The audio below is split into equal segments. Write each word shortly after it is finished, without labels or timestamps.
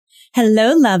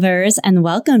Hello, lovers, and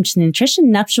welcome to the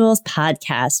Nutrition Nuptials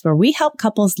podcast, where we help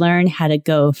couples learn how to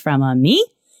go from a me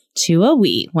to a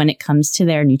we when it comes to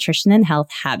their nutrition and health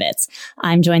habits.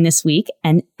 I'm joined this week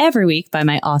and every week by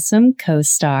my awesome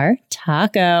co-star,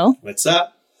 Taco. What's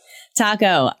up?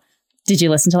 Taco, did you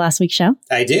listen to last week's show?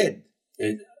 I did.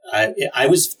 I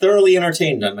was thoroughly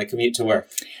entertained on my commute to work.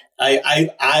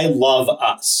 I love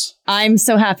us. I'm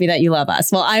so happy that you love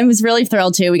us. Well, I was really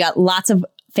thrilled too. We got lots of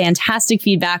fantastic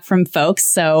feedback from folks.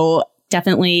 So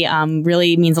definitely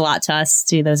really means a lot to us,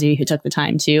 to those of you who took the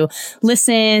time to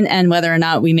listen, and whether or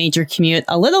not we made your commute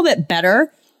a little bit better.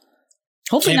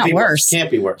 Hopefully not worse. Can't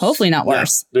be worse. Hopefully not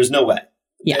worse. No, there's no way.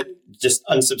 Yeah. Just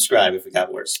unsubscribe if it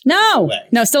got worse. No,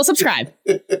 still subscribe.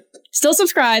 Still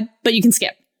subscribe, but you can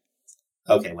skip.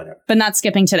 Okay, whatever. But not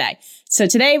skipping today. So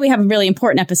today we have a really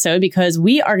important episode because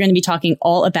we are going to be talking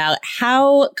all about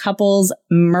how couples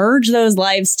merge those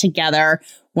lives together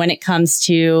when it comes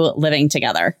to living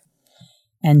together.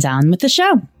 And on with the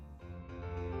show.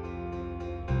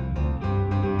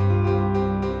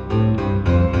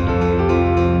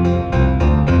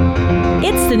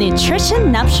 It's the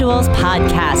Nutrition Nuptials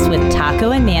podcast with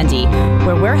Taco and Mandy,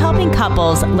 where we're helping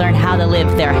couples learn how to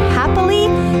live their happily,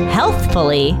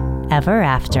 healthfully ever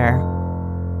after.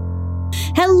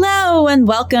 Hello and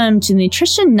welcome to the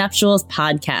Nutrition Nuptials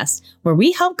podcast, where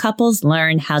we help couples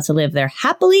learn how to live their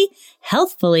happily,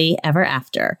 healthfully ever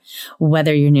after.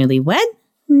 Whether you're newlywed,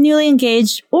 newly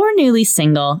engaged, or newly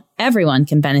single, everyone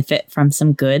can benefit from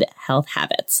some good health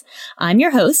habits. I'm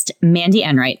your host, Mandy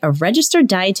Enright, a registered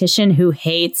dietitian who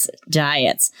hates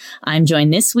diets. I'm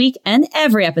joined this week and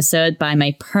every episode by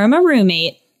my perma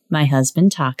roommate, my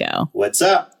husband, Taco. What's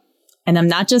up? And I'm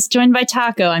not just joined by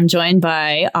Taco, I'm joined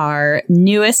by our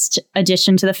newest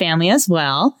addition to the family as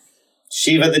well.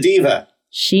 Shiva the Diva.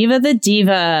 Shiva the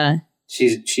Diva.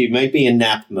 She might be in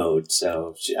nap mode,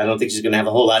 so I don't think she's going to have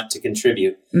a whole lot to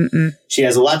contribute. Mm-mm. She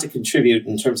has a lot to contribute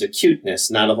in terms of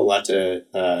cuteness, not a whole lot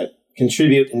to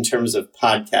contribute in terms of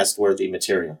podcast-worthy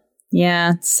material.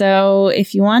 Yeah, so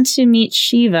if you want to meet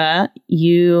Shiva,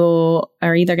 you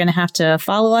are either going to have to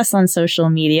follow us on social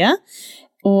media,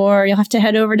 or you'll have to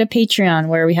head over to Patreon,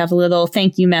 where we have a little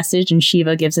thank you message, and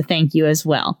Shiva gives a thank you as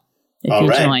well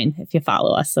if you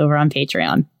follow us over on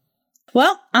Patreon.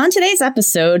 Well, on today's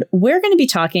episode, we're going to be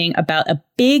talking about a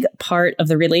big part of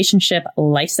the relationship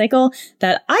life cycle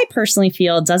that I personally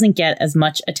feel doesn't get as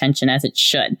much attention as it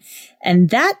should. And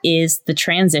that is the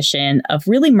transition of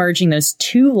really merging those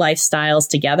two lifestyles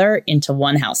together into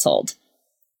one household.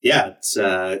 Yeah,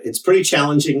 it's pretty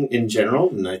challenging in general,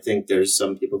 and I think there's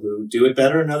some people who do it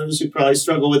better and others who probably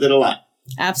struggle with it a lot.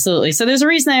 Absolutely. So there's a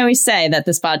reason I always say that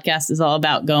this podcast is all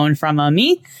about going from a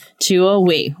me to a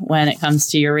we when it comes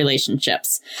to your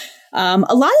relationships. A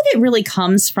lot of it really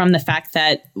comes from the fact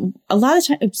that a lot of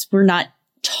times we're not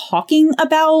talking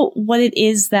about what it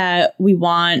is that we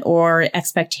want or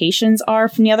expectations are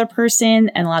from the other person,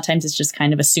 and a lot of times it's just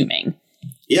kind of assuming.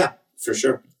 Yeah, for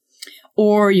sure.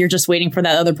 Or you're just waiting for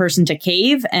that other person to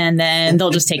cave, and then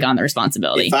they'll just take on the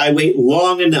responsibility. If I wait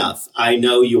long enough, I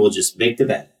know you will just make the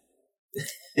bed.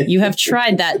 You have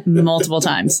tried that multiple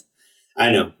times.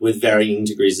 I know, with varying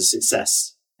degrees of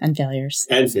success. And failures.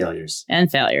 And failures.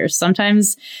 And failures.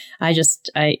 Sometimes I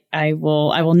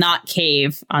will not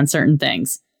cave on certain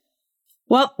things.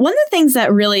 Well, one of the things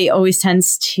that really always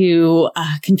tends to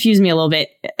confuse me a little bit,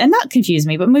 and not confuse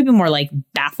me, but maybe more like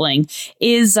baffling,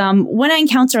 is when I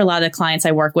encounter a lot of clients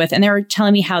I work with and they're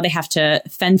telling me how they have to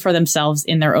fend for themselves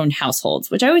in their own households,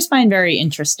 which I always find very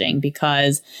interesting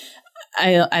because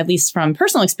at least from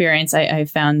personal experience, I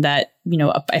found that,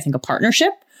 I think a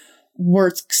partnership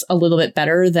works a little bit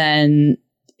better than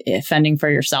fending for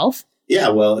yourself. Yeah,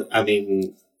 well, I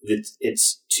mean,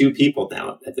 it's two people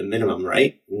now at the minimum,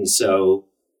 right? And so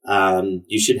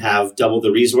you should have double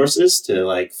the resources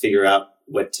to figure out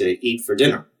what to eat for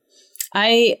dinner.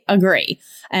 I agree.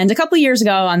 And a couple of years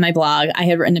ago on my blog, I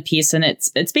had written a piece, and it's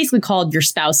basically called Your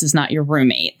Spouse is Not Your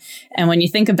Roommate. And when you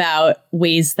think about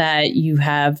ways that you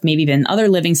have maybe been in other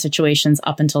living situations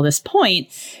up until this point,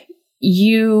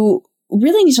 you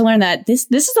really need to learn that this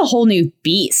is a whole new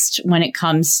beast when it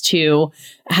comes to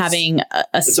having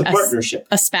a partnership,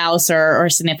 a spouse or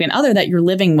a significant other that you're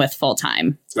living with full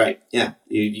time. Right. Yeah.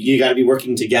 You got to be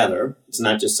working together. It's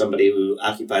not just somebody who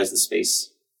occupies the space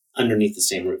underneath the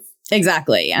same roof.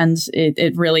 Exactly. And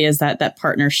it really is that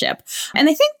partnership. And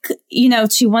I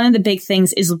think, to one of the big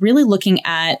things is really looking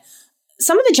at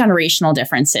some of the generational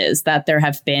differences that there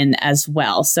have been as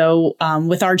well. So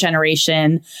with our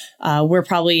generation, we're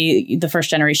probably the first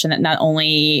generation that not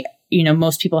only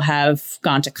most people have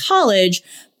gone to college,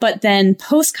 but then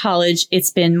post-college,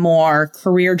 it's been more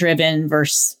career-driven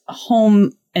versus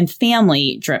home and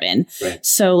family-driven. Right.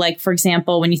 So like, for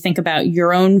example, when you think about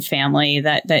your own family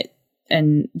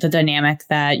and the dynamic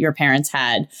that your parents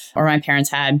had or my parents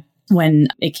had when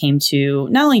it came to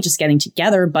not only just getting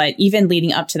together, but even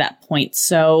leading up to that point.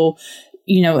 So,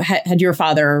 had your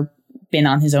father been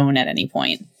on his own at any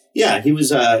point? Yeah, he was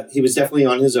definitely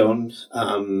on his own.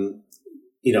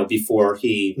 Before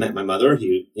he met my mother,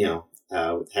 he,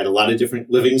 had a lot of different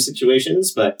living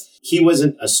situations, but he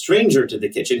wasn't a stranger to the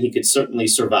kitchen. He could certainly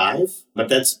survive, but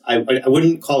I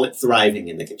wouldn't call it thriving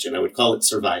in the kitchen. I would call it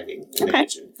surviving in the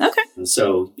kitchen. Okay. And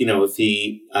so,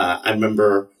 I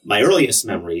remember my earliest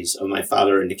memories of my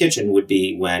father in the kitchen would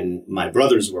be when my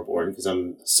brothers were born, because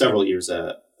I'm several years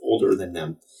older than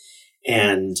them.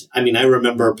 And I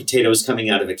remember potatoes coming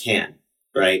out of a can,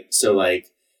 right? So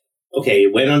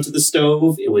it went onto the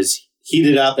stove, it was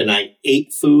heated up, and I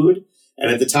ate food. And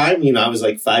at the time, I was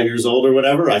like 5 years old or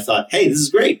whatever. I thought, hey, this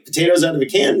is great. Potatoes out of a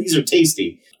can. These are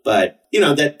tasty. But,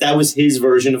 that was his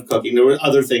version of cooking. There were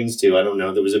other things too. I don't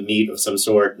know. There was a meat of some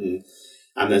sort. And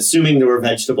I'm assuming there were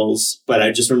vegetables. But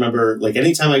I just remember,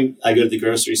 anytime I go to the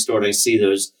grocery store and I see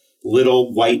those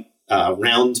little white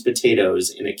round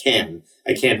potatoes in a can,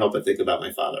 I can't help but think about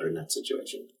my father in that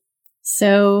situation.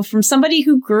 So from somebody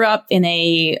who grew up in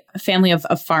a family of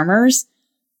farmers,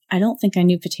 I don't think I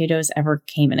knew potatoes ever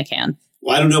came in a can.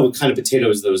 Well, I don't know what kind of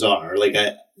potatoes those are.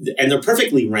 And they're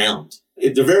perfectly round.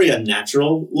 They're very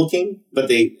unnatural looking, but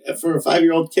for a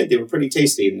 5-year-old kid, they were pretty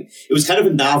tasty. And it was kind of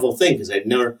a novel thing because I'd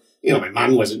never, my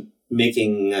mom wasn't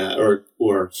making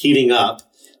or heating up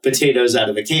potatoes out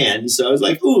of a can. So I was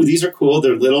like, ooh, these are cool.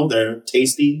 They're little, they're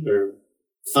tasty, they're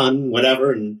fun,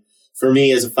 whatever. And for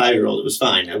me as a 5-year-old, it was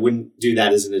fine. I wouldn't do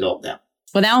that as an adult now.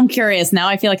 Well, now I'm curious. Now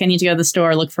I feel like I need to go to the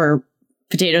store, look for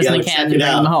potatoes in a can and bring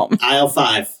them home. Aisle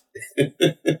 5.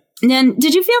 And then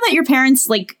did you feel that your parents,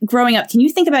 growing up, can you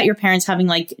think about your parents having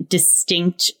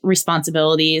distinct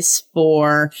responsibilities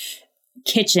for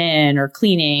kitchen or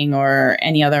cleaning or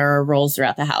any other roles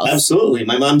throughout the house? Absolutely.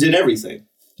 My mom did everything.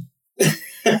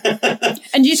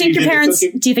 And do you think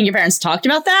your parents talked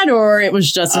about that, or it was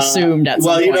just assumed at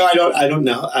some point? I don't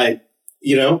know.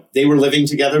 They were living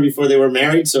together before they were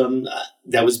married. So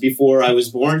that was before I was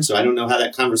born. So I don't know how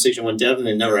that conversation went down, and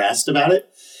I never asked about it.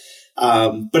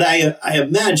 But I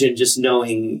imagine, just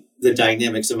knowing the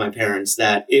dynamics of my parents,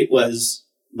 that it was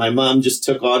my mom just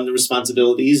took on the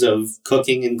responsibilities of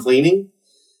cooking and cleaning,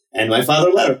 and my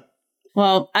father let her.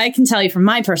 Well, I can tell you from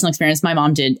my personal experience, my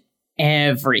mom did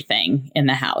everything in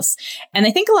the house. And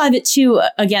I think a lot of it too,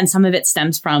 again, some of it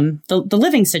stems from the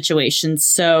living situation.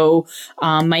 So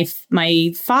my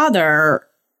father,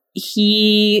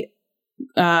 he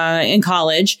in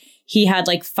college, he had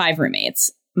 5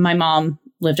 roommates. My mom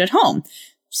lived at home.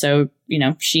 So,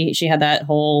 she had that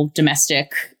whole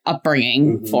domestic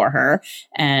upbringing for her.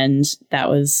 And that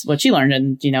was what she learned.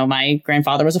 And, my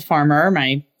grandfather was a farmer.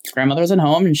 My grandmother was at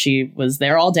home, and she was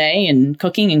there all day and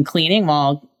cooking and cleaning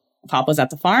while Pop was at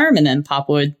the farm. And then Pop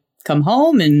would come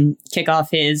home and kick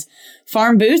off his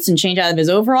farm boots and change out of his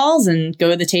overalls and go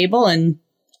to the table, and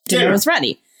dinner was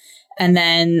ready. And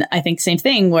then I think same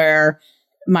thing where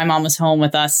my mom was home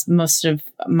with us most of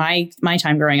my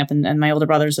time growing up, and my older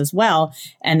brothers as well.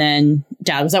 And then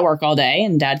Dad was at work all day,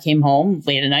 and Dad came home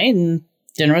late at night and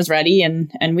dinner was ready,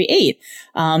 and we ate.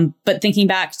 But thinking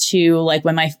back to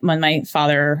when my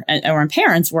father or my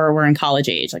parents were in college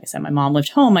age, like I said, my mom lived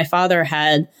home. My father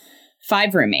had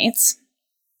 5 roommates,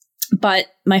 but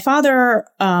my father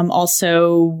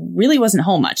also really wasn't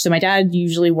home much. So my dad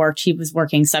usually he was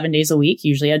working 7 days a week,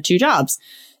 usually had 2 jobs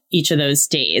each of those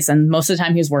days. And most of the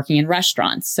time he was working in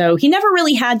restaurants. So he never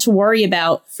really had to worry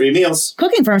about free meals,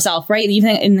 cooking for himself, right?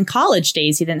 Even in the college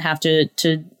days, he didn't have to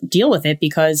deal with it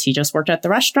because he just worked at the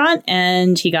restaurant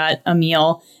and he got a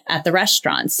meal at the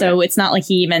restaurant. So It's not like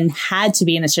he even had to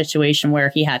be in a situation where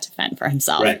he had to fend for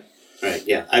himself. Right.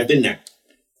 Yeah. I've been there.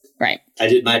 Right. I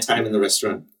did my time in the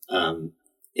restaurant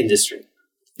industry.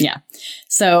 Yeah.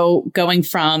 So going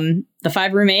from the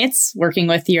 5 roommates, working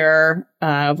with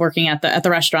working at the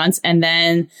restaurants, and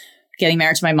then getting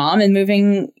married to my mom and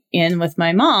moving in with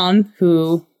my mom,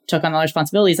 who took on all the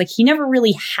responsibilities, he never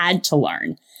really had to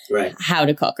learn how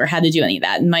to cook or how to do any of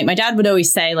that. And my dad would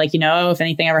always say, if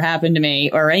anything ever happened to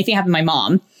me or anything happened to my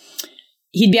mom,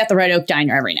 he'd be at the Red Oak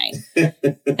Diner every night.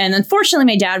 And unfortunately,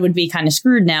 my dad would be kind of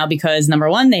screwed now because, number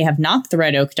one, they have knocked the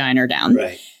Red Oak Diner down.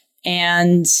 Right.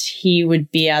 And he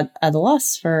would be at a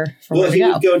loss for where to go.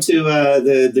 Well, he would go to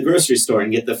the grocery store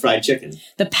and get the fried chicken.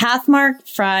 The Pathmark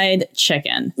fried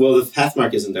chicken. Well, the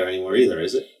Pathmark isn't there anymore either,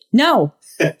 is it? No.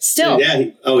 Still,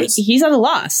 he's at a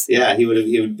loss. Yeah, he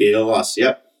would be at a loss.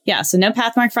 Yep. Yeah, so no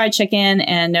Pathmark fried chicken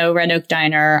and no Red Oak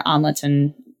Diner omelets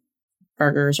and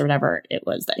burgers or whatever it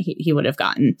was that he would have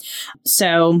gotten.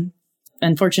 So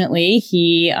unfortunately,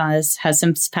 he has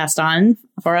since passed on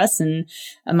for us. And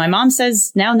my mom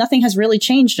says now nothing has really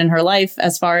changed in her life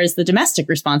as far as the domestic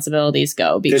responsibilities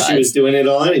go. Because she was doing it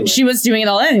all anyway. She was doing it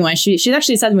all anyway. She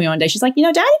actually said to me one day, she's like,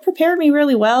 Daddy prepared me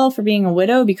really well for being a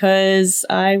widow because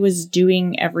I was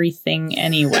doing everything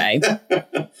anyway.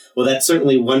 Well, that's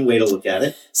certainly one way to look at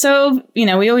it. So,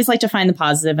 we always like to find the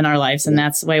positive in our lives, and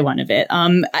that's way one of it.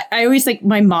 I always think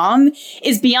my mom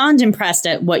is beyond impressed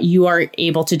at what you are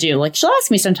able to do. Like, she'll ask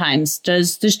me sometimes,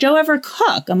 does Joe ever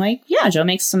cook? I'm like, yeah, Joe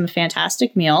makes some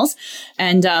fantastic meals.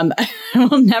 And I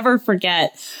will never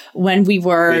forget when we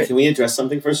were... Wait, can we address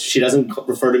something first? She doesn't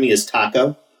refer to me as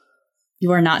Taco.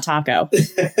 You are not Taco.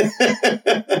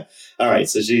 All right.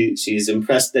 So she's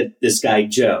impressed that this guy,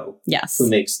 Joe, yes, who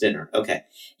makes dinner. Okay.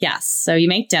 Yes. So you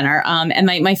make dinner. And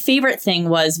my favorite thing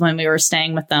was when we were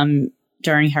staying with them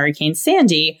during Hurricane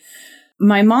Sandy,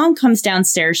 my mom comes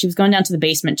downstairs. She was going down to the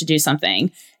basement to do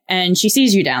something, and she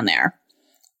sees you down there.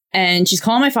 And she's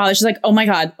calling my father. She's like, oh my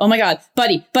God,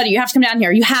 buddy, you have to come down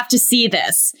here. You have to see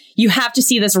this. You have to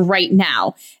see this right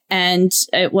now. And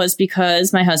it was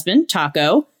because my husband,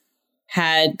 Taco,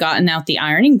 had gotten out the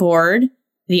ironing board,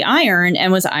 the iron,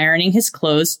 and was ironing his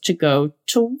clothes to go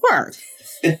to work.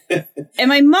 And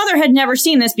my mother had never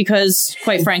seen this because,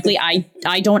 quite frankly,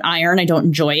 I don't iron. I don't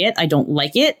enjoy it. I don't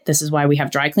like it. This is why we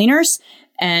have dry cleaners.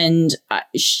 And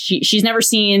she's never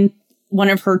seen one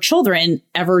of her children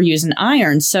ever use an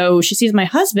iron. So she sees my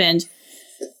husband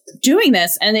doing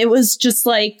this, and it was just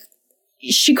like,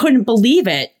 she couldn't believe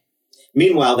it.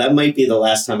 Meanwhile, that might be the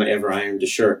last time I ever ironed a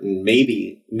shirt. And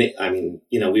maybe,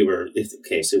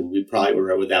 so we probably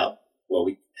were without,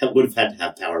 we would have had to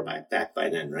have power back by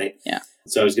then, right? Yeah.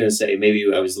 So I was going to say, maybe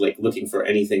I was like looking for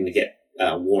anything to get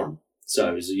warm. So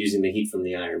I was using the heat from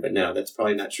the iron, but no, that's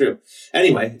probably not true.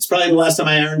 Anyway, it's probably the last time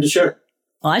I ironed a shirt.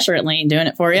 Well, I certainly ain't doing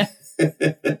it for you.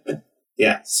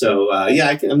 Yeah. So,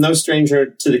 I'm no stranger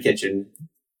to the kitchen.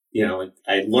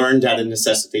 I learned out of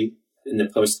necessity in the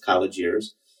post-college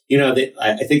years.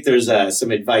 I think there's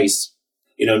some advice,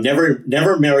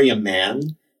 never marry a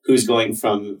man who's going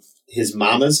from his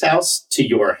mama's house to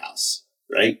your house,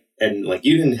 right? And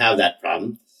you didn't have that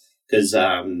problem because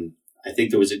I think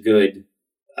there was a good,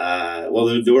 there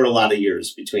were a lot of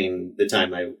years between the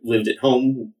time I lived at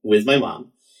home with my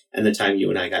mom and the time you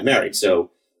and I got married.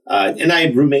 So, and I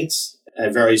had roommates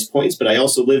at various points, but I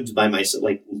also lived by myself,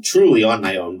 truly on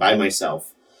my own, by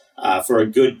myself, for a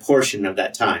good portion of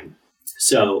that time.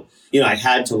 So, I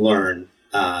had to learn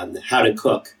how to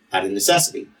cook out of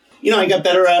necessity. I got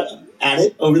better at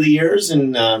it over the years.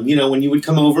 And, when you would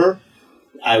come over,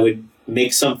 I would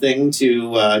make something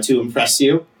to impress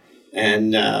you.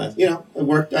 And,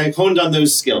 I honed on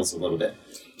those skills a little bit.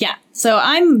 Yeah. So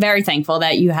I'm very thankful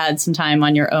that you had some time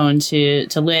on your own to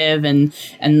live and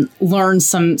learn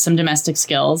some domestic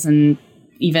skills. And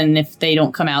even if they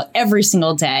don't come out every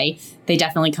single day, they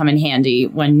definitely come in handy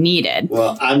when needed.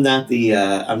 Well, I'm not the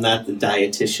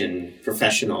dietitian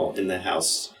professional in the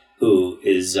house who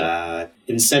is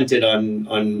incented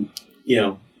on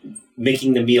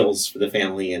making the meals for the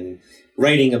family and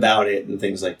writing about it and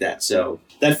things like that. So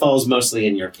that falls mostly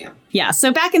in your camp. Yeah.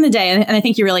 So back in the day, and I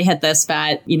think you really hit this,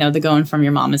 Pat, the going from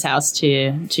your mama's house to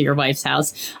your wife's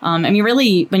house.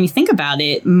 Really, when you think about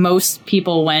it, most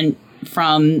people went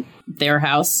from their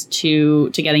house to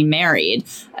getting married.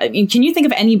 Can you think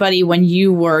of anybody when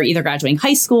you were either graduating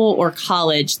high school or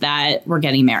college that were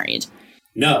getting married?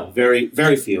 No, very,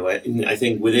 very few. I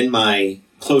think within my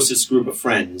closest group of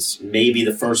friends, maybe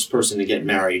the first person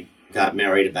to got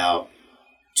married about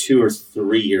 2 or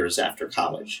 3 years after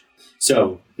college.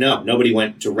 So no, nobody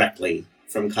went directly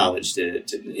from college to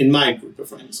in my group of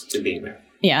friends to being married.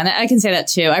 Yeah, and I can say that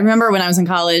too. I remember when I was in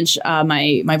college,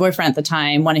 my boyfriend at the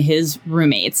time, one of his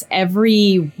roommates,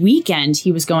 every weekend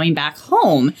he was going back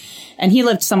home, and he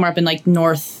lived somewhere up in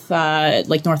northwest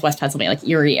Pennsylvania,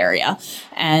 Erie area.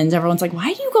 And everyone's like,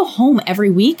 "Why do you go home every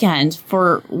weekend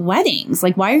for weddings?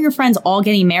 Why are your friends all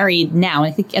getting married now?"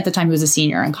 And I think at the time he was a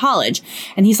senior in college,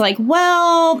 and he's like,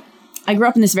 "Well, I grew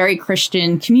up in this very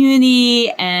Christian community,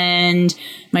 and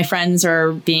my friends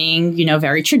are being,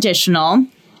 very traditional.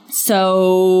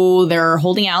 So they're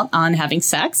holding out on having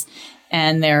sex,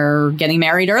 and they're getting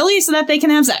married early so that they can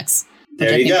have sex."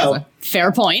 There you go.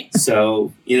 Fair point.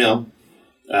 So,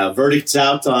 verdict's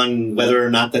out on whether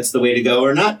or not that's the way to go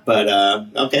or not. But,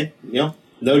 okay,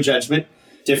 no judgment.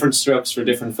 Different strokes for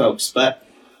different folks. But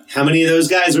how many of those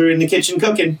guys are in the kitchen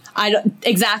cooking?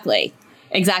 Exactly.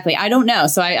 Exactly. I don't know.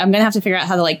 So I'm going to have to figure out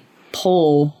how to like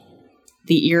poll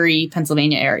the Erie,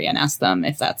 Pennsylvania area and ask them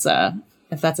if that's a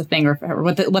thing or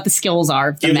what the skills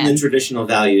are. Given the traditional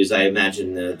values, I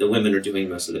imagine the women are doing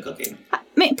most of the cooking.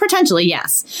 Potentially,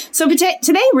 yes. So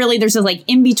today, really, there's a like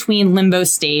in between limbo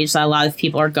stage that a lot of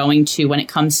people are going to when it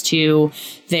comes to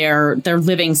their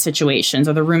living situations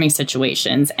or their rooming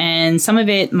situations, and some of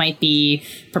it might be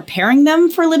preparing them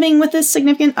for living with a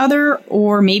significant other,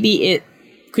 or maybe it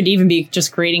could even be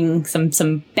just creating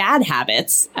some bad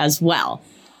habits as well.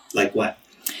 Like what?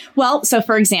 Well, so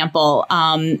for example,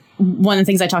 one of the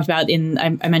things I talked about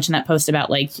I mentioned that post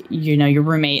about like, your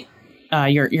roommate,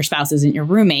 your spouse isn't your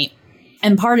roommate.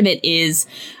 And part of it is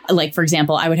like, for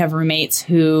example, I would have roommates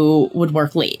who would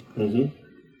work late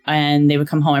and they would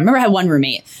come home. I remember I had one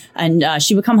roommate and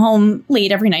she would come home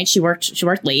late every night. She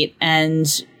worked late and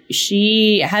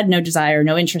she had no desire,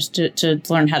 no interest to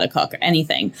learn how to cook or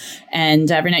anything. And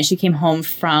every night she came home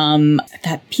from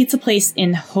that pizza place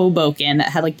in Hoboken that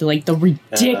had like the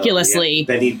ridiculously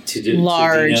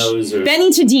large Benny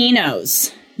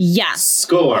Tadino's. Yes.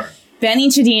 Score. Benny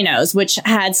Tadino's, which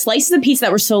had slices of pizza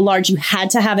that were so large you had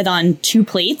to have it on 2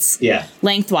 plates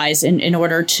lengthwise in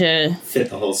order to fit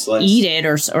the whole slice, eat it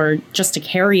or just to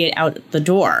carry it out the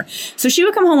door. So she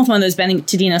would come home with one of those Benny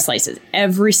Tadino slices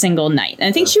every single night. And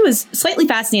I think she was slightly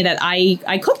fascinated that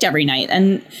I cooked every night.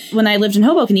 And when I lived in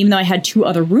Hoboken, even though I had 2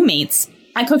 other roommates,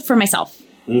 I cooked for myself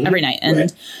every night.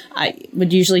 And I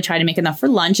would usually try to make enough for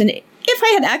lunch. And if I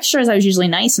had extras, I was usually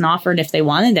nice and offered if they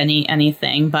wanted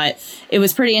anything. But it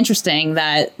was pretty interesting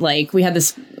that like we had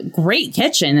this great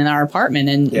kitchen in our apartment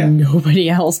and nobody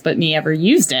else but me ever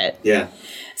used it. Yeah.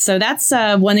 So that's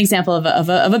one example of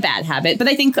a bad habit. But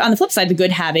I think on the flip side, the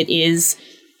good habit is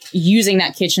using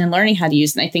that kitchen and learning how to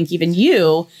use it. And I think even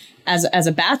you as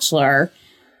a bachelor,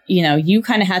 you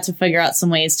kind of had to figure out some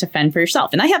ways to fend for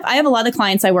yourself. And I have a lot of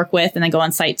clients I work with and I go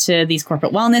on site to these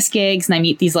corporate wellness gigs and I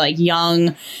meet these like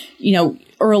young,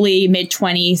 early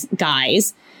mid-20s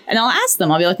guys. And I'll ask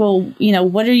them, I'll be like, well,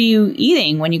 what are you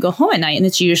eating when you go home at night? And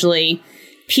it's usually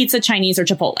pizza, Chinese, or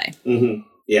Chipotle. Mm-hmm.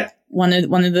 Yeah. One of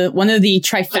the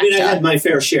trifecta. I mean, I had my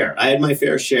fair share.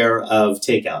 Of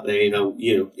takeout.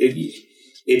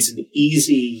 It's an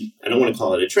easy, I don't want to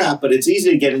call it a trap, but it's easy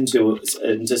to get into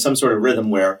some sort of rhythm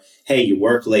where, hey, you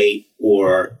work late,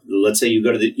 or let's say you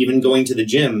go to going to the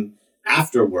gym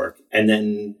after work and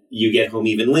then you get home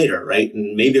even later, right?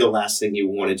 And maybe the last thing you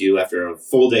want to do after a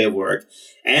full day of work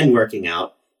and working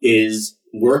out is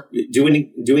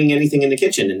doing anything in the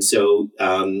kitchen. And so,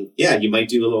 you might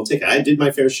do a little ticket. I did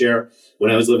my fair share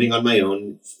when I was living on my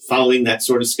own, following that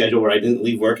sort of schedule where I didn't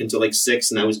leave work until like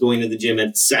 6 and I was going to the gym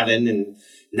at 7 and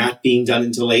not being done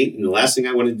until 8. And the last thing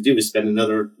I wanted to do is spend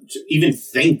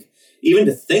even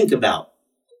to think about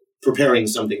preparing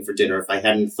something for dinner if I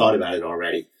hadn't thought about it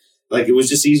already. Like it was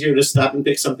just easier to stop and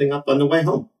pick something up on the way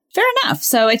home. Fair enough.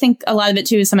 So I think a lot of it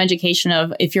too is some education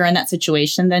of if you're in that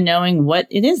situation, then knowing what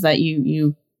it is that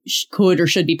you could or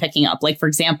should be picking up. Like, for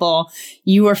example,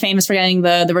 you were famous for getting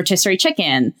the rotisserie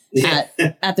chicken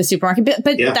at the supermarket,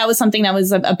 but that was something that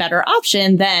was a better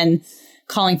option than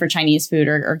calling for Chinese food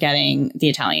or getting the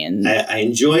Italian. I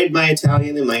enjoyed my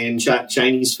Italian and my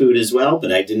Chinese food as well,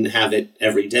 but I didn't have it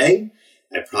every day.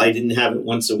 I probably didn't have it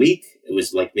once a week. It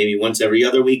was like maybe once every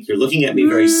other week. You're looking at me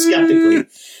very skeptically,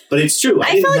 but it's true.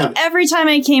 I feel like every time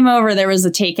I came over, there was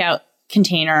a takeout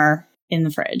container in the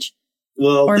fridge.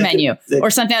 Or menu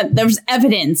or something. There was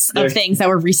evidence of things that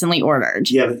were recently ordered.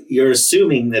 Yeah, but you're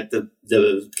assuming that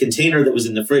the container that was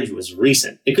in the fridge was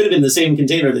recent. It could have been the same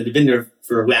container that had been there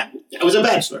for I was a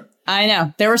bachelor. I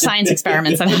know. There were science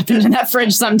experiments that happened in that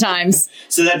fridge sometimes.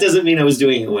 So that doesn't mean I was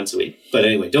doing it once a week. But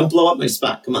anyway, don't blow up my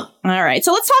spot. Come on. All right.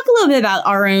 So let's talk a little bit about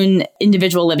our own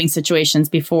individual living situations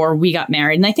before we got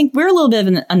married. And I think we're a little bit of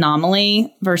an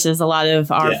anomaly versus a lot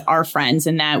of our friends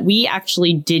in that we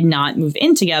actually did not move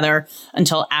in together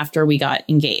until after we got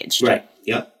engaged. Right.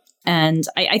 Yep. And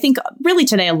I think really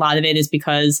today a lot of it is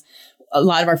because a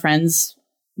lot of our friends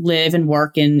live and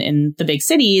work in the big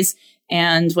cities.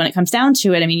 And when it comes down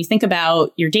to it, I mean, you think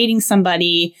about you're dating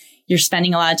somebody, you're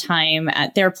spending a lot of time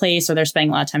at their place or they're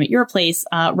spending a lot of time at your place.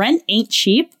 Rent ain't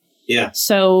cheap. Yeah.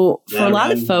 So for a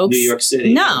lot of folks, New York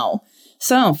City. No.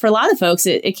 So for a lot of folks,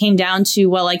 it came down to,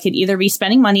 well, I could either be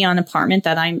spending money on an apartment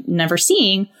that I'm never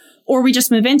seeing, or we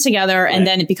just move in together. And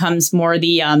then it becomes more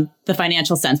the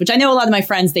financial sense, which I know a lot of my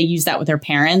friends, they use that with their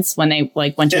parents when they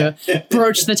like went to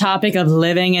broach the topic of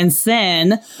living in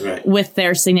sin with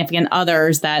their significant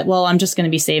others that, well, I'm just going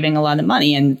to be saving a lot of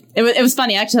money. And it was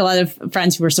funny. Actually, a lot of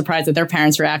friends who were surprised at their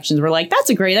parents' reactions were like, that's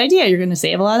a great idea. You're going to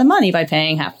save a lot of money by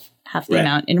paying half the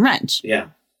amount in rent. Yeah.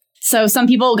 So some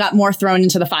people got more thrown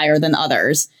into the fire than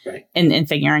others Right. in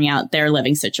figuring out their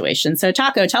living situation. So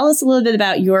Taco, tell us a little bit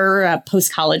about your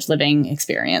post-college living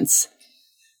experience.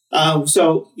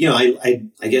 So, I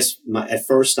guess at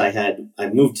first I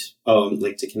moved,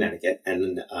 to Connecticut,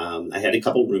 and I had a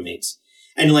couple roommates,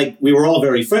 and we were all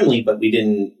very friendly, but we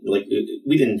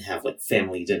didn't have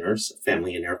family dinners,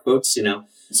 family in air quotes,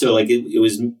 So it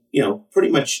was,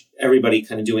 pretty much everybody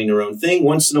kind of doing their own thing.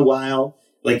 Once in a while,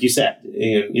 like you said,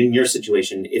 in your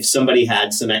situation, if somebody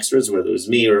had some extras, whether it was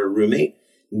me or a roommate,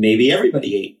 maybe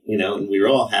everybody ate, and we were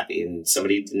all happy and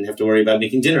somebody didn't have to worry about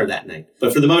making dinner that night.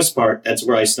 But for the most part, that's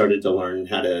where I started to learn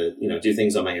how to, do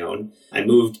things on my own. I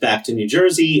moved back to New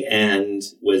Jersey and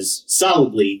was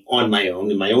solidly on my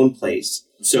own in my own place.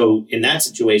 So in that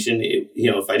situation,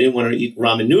 if I didn't want to eat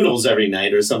ramen noodles every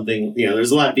night or something,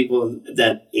 there's a lot of people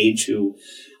that age who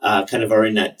kind of are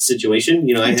in that situation.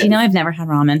 I've never had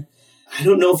ramen. I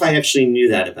don't know if I actually knew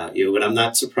that about you, but I'm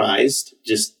not surprised,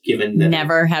 just given that.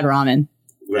 Never had ramen.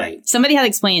 Right. Somebody had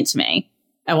explained it to me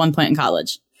at one point in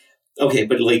college. Okay,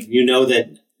 but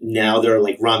that now there are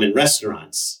ramen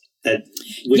restaurants,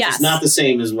 which yes. is not the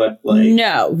same as what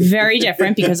No, very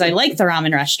different because I like the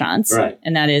ramen restaurants. Right.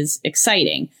 And that is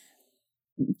exciting.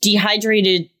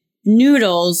 Dehydrated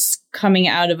noodles coming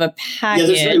out of a package.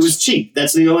 Yeah, it was cheap.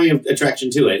 That's the only attraction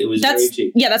to it. It was very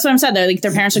cheap. Yeah, that's what I'm saying.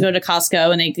 Their parents would go to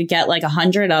Costco and they could get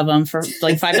 100 of them for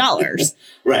 $5.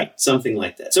 Right, something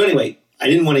like that. So anyway, I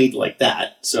didn't want to eat like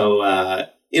that. So,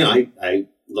 I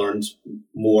learned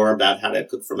more about how to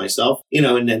cook for myself,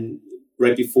 and then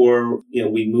right before,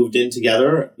 we moved in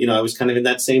together, I was kind of in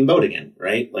that same boat again,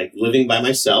 right? Living by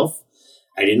myself.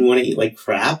 I didn't want to eat like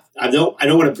crap. I don't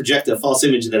want to project a false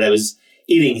image that I was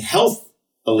eating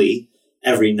healthily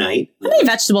every night. How many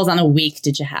vegetables on a week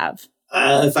did you have?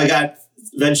 If I got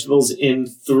vegetables in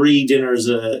 3 dinners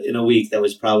in a week, that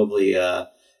was probably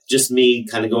just me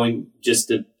kind of going just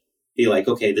to be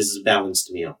okay, this is a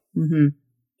balanced meal. Mm-hmm.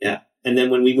 Yeah. And then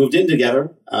when we moved in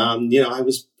together, I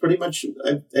was pretty much,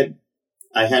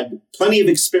 I had plenty of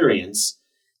experience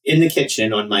in the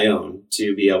kitchen on my own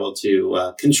to be able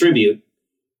to contribute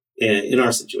in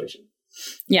our situation.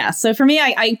 Yeah. So for me,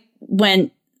 I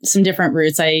went some different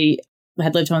routes. I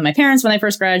had lived home with my parents when I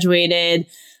first graduated.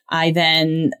 I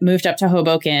then moved up to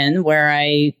Hoboken where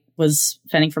I was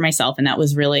fending for myself. And that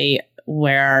was really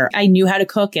where I knew how to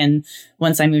cook. And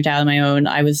once I moved out on my own,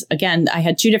 I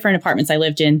had 2 different apartments I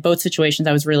lived in. Both situations,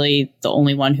 I was really the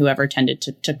only one who ever tended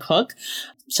to cook.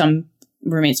 Some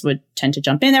roommates would tend to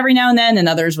jump in every now and then, and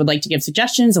others would like to give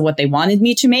suggestions of what they wanted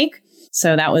me to make.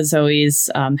 So that was always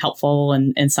helpful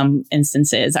in some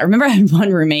instances. I remember I had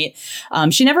one roommate.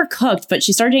 She never cooked, but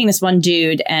she started dating this one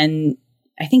dude, and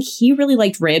I think he really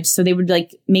liked ribs. So they would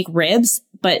make ribs,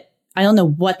 but I don't know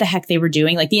what the heck they were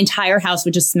doing. The entire house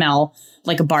would just smell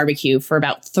like a barbecue for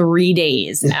about 3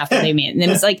 days after they made it. And it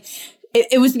was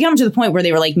it was becoming to the point where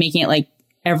they were making it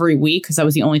every week because that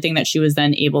was the only thing that she was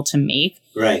then able to make.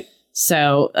 Right.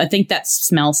 So I think that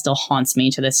smell still haunts me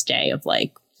to this day of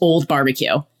old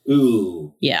barbecue.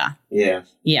 Ooh. Yeah. Yeah.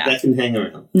 Yeah. That can hang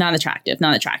around. Not attractive.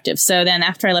 So then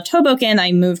after I left Hoboken,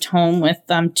 I moved home with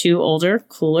 2 older,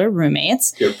 cooler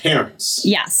roommates. Your parents.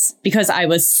 Yes. Because I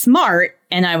was smart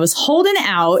and I was holding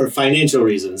out. For financial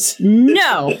reasons.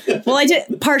 No. Well, I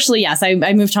did partially, yes. I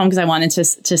moved home because I wanted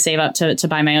to save up to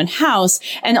buy my own house.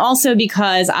 And also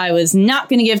because I was not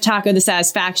going to give Taco the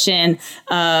satisfaction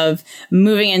of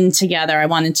moving in together. I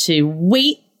wanted to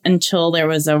wait until there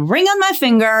was a ring on my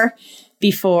finger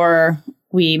before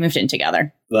we moved in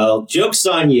together. Well, joke's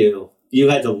on you. You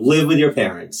had to live with your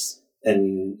parents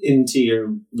and into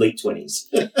your late 20s.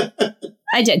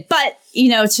 I did. But,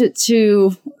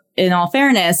 to in all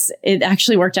fairness, it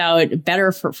actually worked out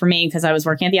better for me because I was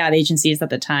working at the ad agencies at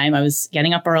the time. I was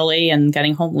getting up early and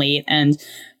getting home late. And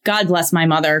God bless my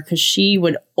mother because she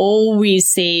would always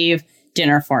save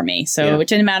dinner for me. So It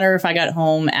didn't matter if I got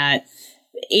home at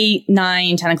 8,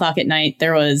 9, 10 o'clock at night.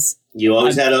 There was... You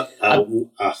always had a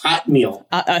hot meal.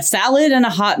 A salad and a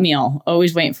hot meal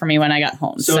always waiting for me when I got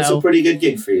home. So it's a pretty good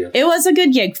gig for you. It was a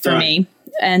good gig for me.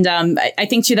 And I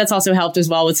think, too, that's also helped as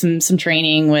well with some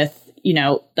training with,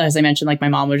 as I mentioned, my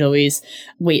mom would always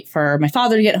wait for my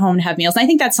father to get home to have meals. And I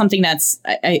think that's something that's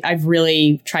I've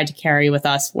really tried to carry with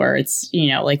us where it's,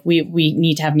 we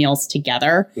need to have meals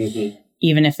together. Mm-hmm.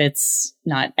 Even if it's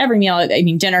not every meal. I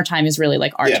mean, dinner time is really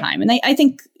our time. And I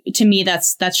think to me,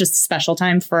 that's just special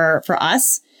time for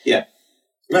us. Yeah.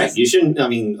 Right. You shouldn't. I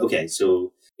mean, okay.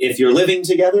 So if you're living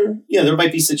together, there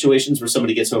might be situations where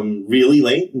somebody gets home really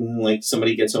late and like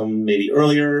somebody gets home maybe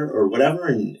earlier or whatever.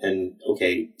 And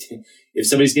okay, if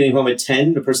somebody's getting home at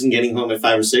 10, the person getting home at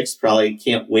 5 or 6 probably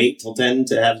can't wait till 10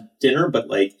 to have dinner. But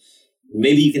like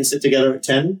maybe you can sit together at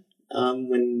 10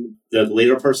 when the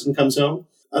later person comes home.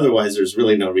 Otherwise, there's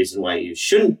really no reason why you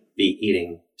shouldn't be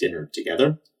eating dinner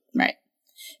together. Right.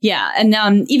 Yeah.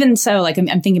 And even so, like I'm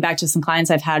thinking back to some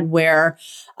clients I've had where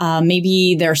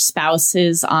maybe their spouse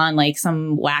is on like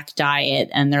some whack diet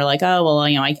and they're like, oh, well,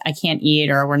 I can't eat,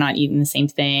 or we're not eating the same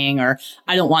thing, or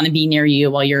I don't want to be near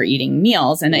you while you're eating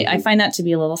meals. And I find that to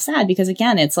be a little sad because,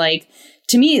 again, it's like,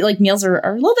 to me, like meals are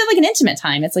a little bit like an intimate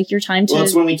time. It's like your time to. Well,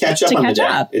 it's when we catch up on the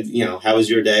day. How was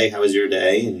your day? How was your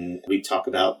day? And we talk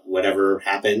about whatever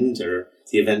happened or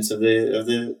the events of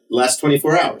the last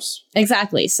 24 hours.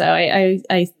 Exactly. So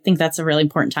I think that's a really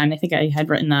important time. I think I had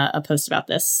written a post about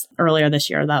this earlier this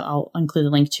year that I'll include a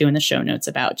link to in the show notes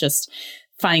about just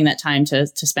finding that time to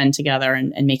spend together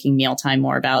and making mealtime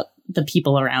more about the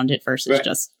people around it versus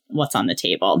just what's on the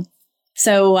table.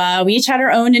 So we each had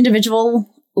our own individual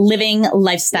living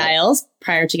lifestyles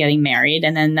prior to getting married.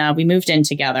 And then we moved in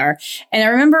together. And I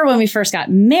remember when we first got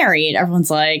married,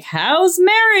 everyone's like, how's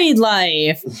married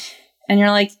life? And you're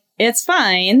like, it's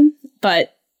fine.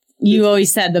 But you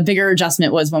always said the bigger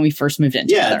adjustment was when we first moved in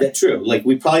together. Yeah, that's true. Like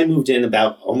we probably moved in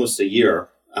about almost a year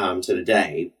to the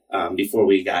day before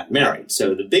we got married.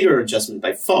 So the bigger adjustment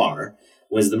by far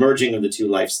was the merging of the two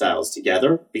lifestyles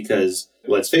together because,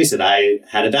 let's face it, I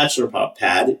had a bachelor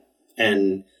pad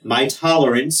and my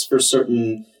tolerance for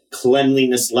certain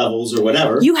cleanliness levels or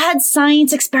whatever. You had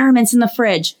science experiments in the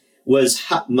fridge. Was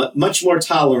much more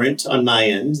tolerant on my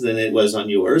end than it was on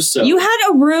yours. So you had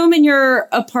a room in your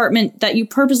apartment that you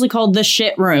purposely called the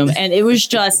shit room, and it was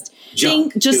just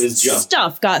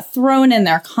stuff got thrown in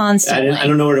there constantly. I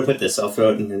don't know where to put this. I'll throw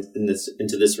it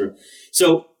into this room.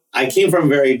 So I came from a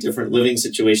very different living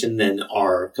situation than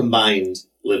our combined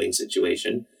living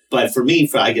situation. But for me,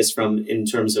 in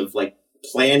terms of like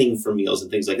planning for meals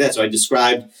and things like that. So I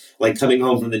described like coming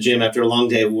home from the gym after a long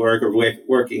day of work or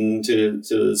working to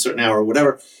a certain hour or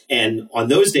whatever. And on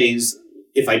those days,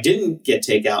 if I didn't get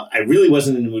takeout, I really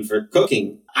wasn't in the mood for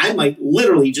cooking. I might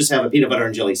literally just have a peanut butter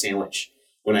and jelly sandwich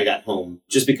when I got home,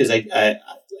 just because I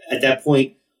at that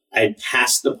point, I had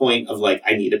passed the point of like,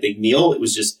 I need a big meal. It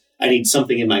was just, I need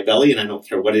something in my belly and I don't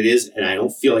care what it is. And I don't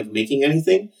feel like making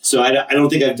anything. So I don't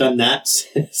think I've done that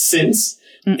since.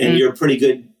 Mm-mm. And you're pretty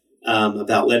good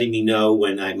about letting me know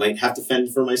when I might have to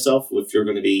fend for myself if you're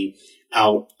going to be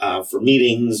out for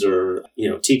meetings or,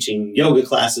 teaching yoga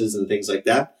classes and things like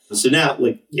that. So now,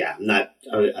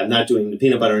 I'm not doing the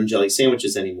peanut butter and jelly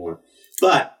sandwiches anymore.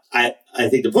 But I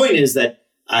think the point is that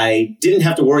I didn't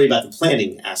have to worry about the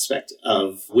planning aspect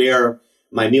of where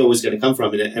my meal was going to come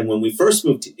from. And when we first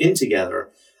moved in together,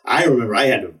 I remember I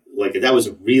had that was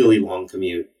a really long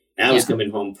commute. And I was coming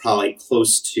home probably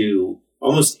close to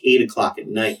almost 8 o'clock at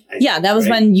night. That was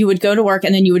when you would go to work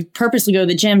and then you would purposely go to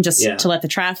the gym just to let the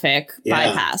traffic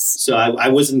bypass. So I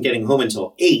wasn't getting home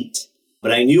until 8,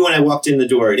 but I knew when I walked in the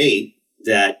door at 8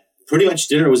 that pretty much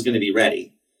dinner was going to be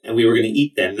ready and we were going to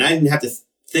eat then. And I didn't have to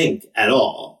think at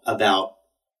all about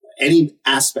any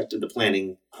aspect of the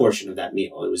planning portion of that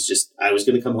meal. It was just, I was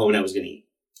going to come home and I was going to eat.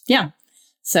 Yeah.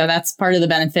 So that's part of the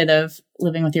benefit of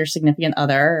living with your significant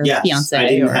other or fiance I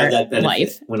didn't or have that benefit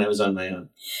wife when I was on my own.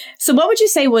 So what would you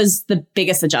say was the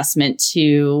biggest adjustment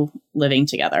to living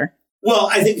together? Well,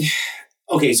 I think,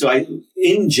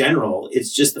 in general,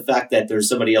 it's just the fact that there's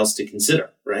somebody else to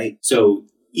consider, right? So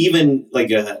even I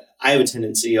have a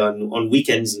tendency on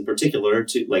weekends in particular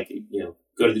to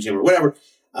go to the gym or whatever,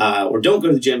 or don't go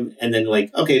to the gym and then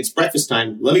it's breakfast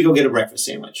time. Let me go get a breakfast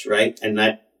sandwich, right? And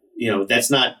that, that's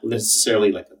not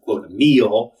necessarily like a quote, a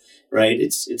meal, right?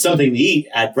 It's something to eat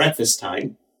at breakfast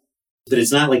time, but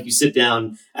it's not like you sit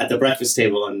down at the breakfast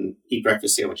table and eat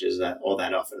breakfast sandwiches all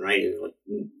that often, right?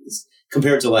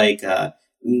 Compared to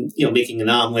making an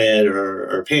omelet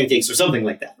or pancakes or something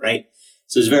like that, right?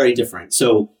 So it's very different.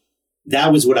 So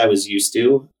that was what I was used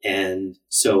to. And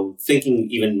so thinking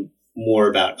even more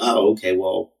about,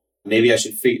 maybe I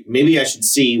should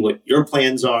see what your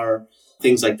plans are,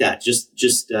 things like that.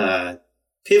 Just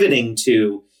pivoting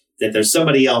to that there's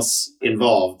somebody else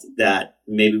involved that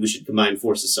maybe we should combine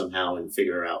forces somehow and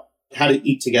figure out how to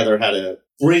eat together, how to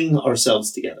bring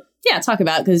ourselves together. Yeah, talk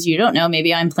about, because you don't know,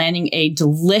 maybe I'm planning a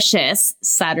delicious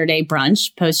Saturday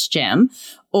brunch post-gym,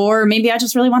 or maybe I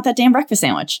just really want that damn breakfast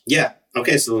sandwich. Yeah.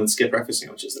 Okay, so let's get breakfast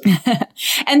sandwiches then.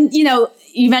 And,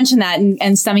 you mentioned that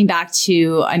and stemming back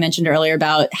to, I mentioned earlier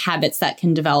about habits that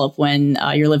can develop when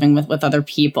you're living with other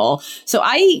people. So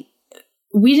I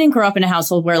we didn't grow up in a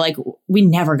household where like we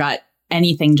never got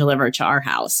anything delivered to our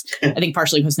house. I think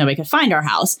partially because nobody could find our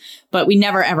house, but we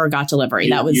never ever got delivery.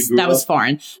 That was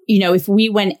foreign. You know, if we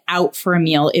went out for a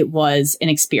meal, it was an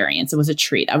experience. It was a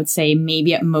treat. I would say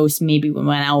maybe at most, maybe we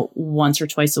went out once or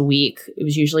twice a week. It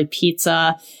was usually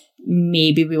pizza.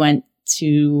 Maybe we went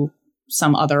to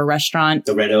some other restaurant.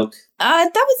 The Red Oak.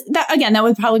 That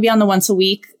would probably be on the once a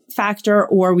week factor,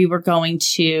 or we were going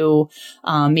to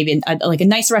maybe like a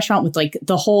nice restaurant with like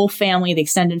the whole family, the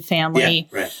extended family.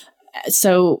 Yeah, right.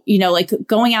 So, you know, like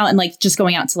going out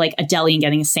to like a deli and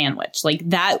getting a sandwich, like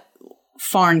that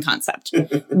foreign concept.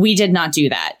 We did not do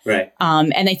that. Right.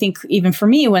 And I think even for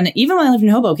me, when I lived in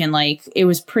Hoboken, like it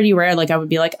was pretty rare. Like I would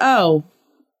be like, oh,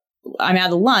 I'm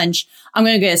out of lunch. I'm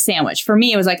going to get a sandwich. For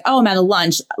me, it was like, oh, I'm out of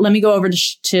lunch. Let me go over to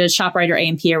ShopRite or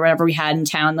A&P or whatever we had in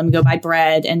town. Let me go buy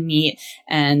bread and meat,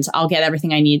 and I'll get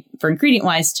everything I need for ingredient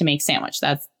wise to make sandwich.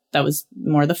 That was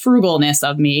more the frugalness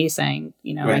of me saying,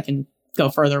 you know, right. I can go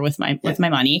further with my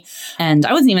money. And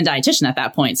I wasn't even a dietitian at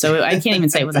that point. So I can't even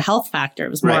say it was a health factor. It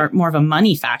was more of a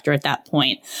money factor at that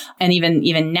point. And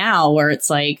even now where it's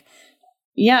like,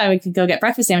 yeah, we could go get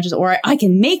breakfast sandwiches, or I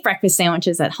can make breakfast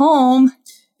sandwiches at home.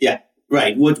 Yeah,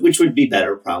 right. Which would be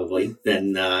better probably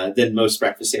than most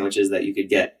breakfast sandwiches that you could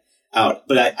get out.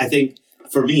 But I think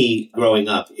for me growing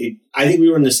up, I think we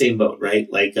were in the same boat, right?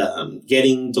 Like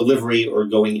getting delivery or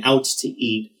going out to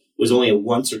eat was only a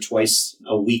once or twice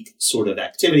a week sort of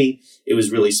activity. It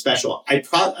was really special. I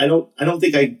don't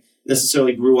think I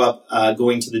necessarily grew up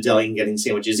going to the deli and getting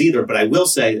sandwiches either, but I will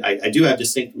say I do have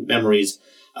distinct memories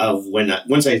of when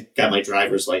once I got my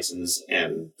driver's license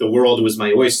and the world was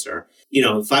my oyster. You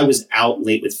know, if I was out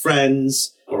late with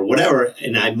friends or whatever,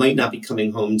 and I might not be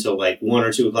coming home till like 1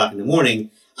 or 2 o'clock in the morning,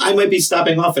 I might be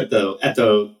stopping off at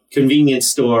the convenience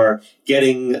store,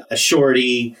 getting a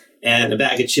shorty and a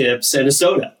bag of chips and a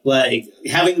soda, like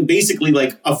having basically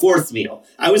like a fourth meal.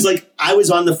 I was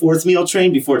on the fourth meal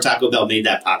train before Taco Bell made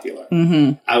that popular.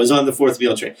 Mm-hmm. I was on the fourth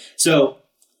meal train. So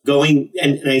going,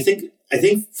 and I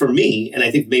think for me, and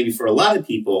I think maybe for a lot of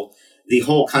people, the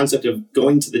whole concept of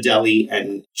going to the deli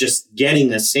and just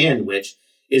getting a sandwich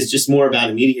is just more about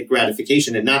immediate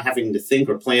gratification and not having to think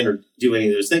or plan or do any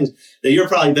of those things that you're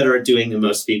probably better at doing than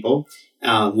most people.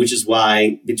 Which is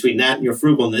why between that and your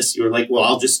frugalness, you were like, well,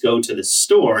 I'll just go to the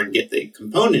store and get the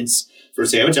components for a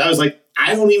sandwich. I was like,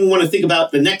 I don't even want to think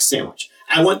about the next sandwich.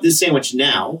 I want this sandwich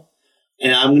now,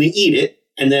 and I'm going to eat it.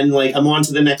 And then like, I'm on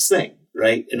to the next thing.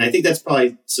 Right. And I think that's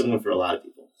probably similar for a lot of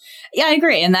people. Yeah, I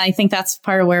agree. And I think that's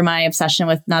part of where my obsession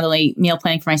with not only meal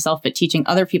planning for myself, but teaching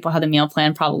other people how to meal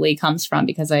plan probably comes from,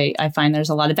 because I find there's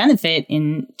a lot of benefit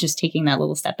in just taking that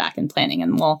little step back and planning.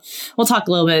 And we'll talk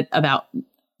a little bit about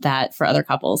that for other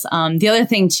couples. The other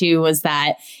thing too was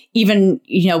that even,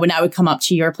 you know, when I would come up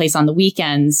to your place on the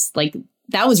weekends, like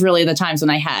that was really the times when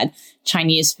I had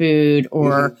Chinese food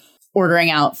or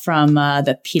ordering out from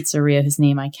the pizzeria whose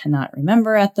name I cannot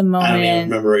remember at the moment. I don't even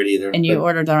remember it either. And you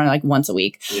ordered on like once a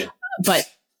week. Yeah. But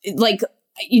like,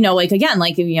 you know, like again,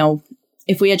 like, you know,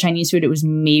 if we had Chinese food, it was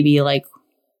maybe like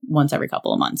once every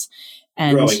couple of months.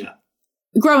 And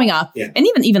growing up, yeah. And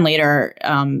even later,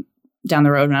 down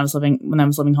the road when I was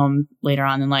living home later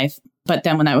on in life. But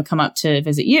then when I would come up to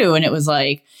visit you and it was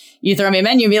like, you throw me a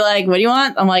menu and be like, what do you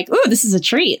want? I'm like, ooh, this is a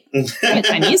treat. I get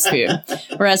Chinese food.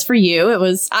 Whereas for you, it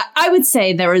was, I would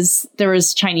say there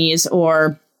was Chinese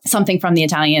or something from the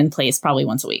Italian place probably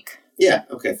once a week. Yeah.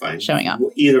 Okay, fine. Showing up.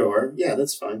 Either or. Yeah,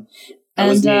 that's fine. I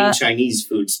was eating Chinese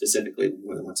food specifically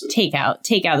once a week.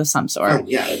 Takeout of some sort. Oh,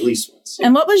 yeah, at least once. Yeah.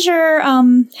 And what was your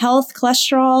health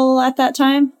cholesterol at that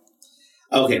time?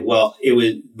 Okay, well,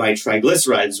 my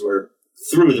triglycerides were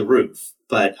through the roof,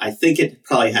 but I think it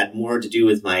probably had more to do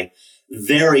with my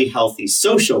very healthy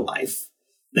social life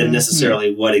than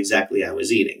necessarily what exactly I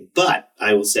was eating. But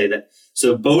I will say that,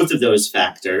 so both of those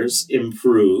factors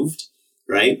improved,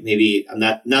 right? Maybe I'm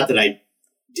not that I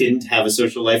didn't have a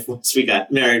social life once we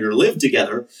got married or lived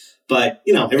together, but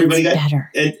you know, everybody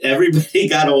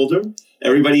got older.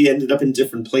 Everybody ended up in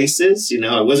different places. You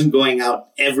know, I wasn't going out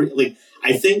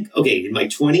I think, in my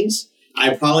 20s,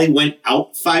 I probably went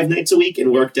out 5 nights a week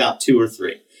and worked out 2 or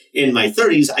 3. In my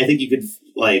 30s, I think you could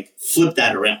like flip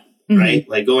that around, right?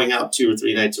 Like going out 2 or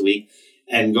 3 nights a week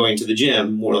and going to the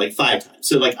gym more like 5 times.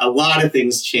 So like a lot of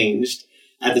things changed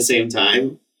at the same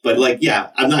time. But like,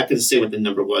 yeah, I'm not going to say what the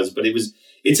number was, but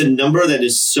it's a number that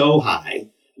is so high.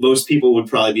 Most people would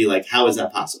probably be like, how is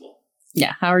that possible?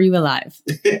 Yeah. How are you alive?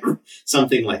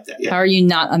 Something like that. Yeah. How are you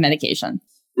not on medication?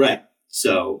 Right.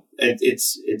 So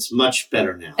it's much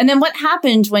better now. And then what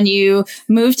happened when you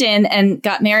moved in and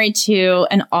got married to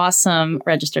an awesome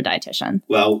registered dietitian?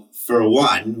 Well, for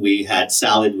one, we had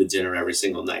salad with dinner every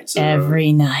single night. So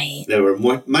every night. There were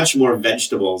much more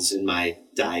vegetables in my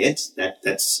diet.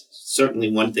 That's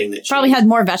certainly one thing that changed. Probably had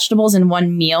more vegetables in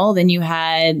one meal than you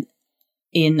had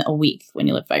in a week when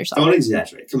you lived by yourself. Don't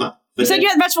exaggerate. Come on. But you said you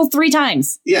had vegetables 3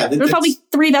 times. Yeah. There was probably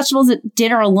 3 vegetables at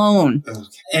dinner alone. Okay.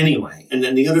 Anyway, and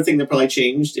then the other thing that probably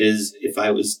changed is if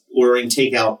I was ordering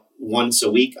takeout once a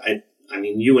week, I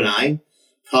mean, you and I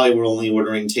probably were only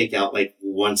ordering takeout like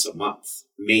once a month,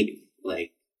 maybe.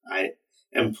 Like I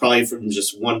am probably from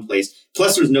just one place.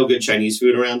 Plus, there's no good Chinese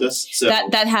food around us. So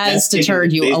that has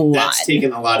deterred you a lot. That's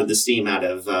taken a lot of the steam out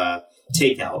of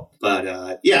takeout.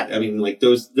 But yeah, I mean, like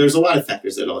there's a lot of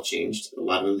factors that all changed. A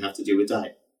lot of them have to do with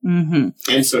diet and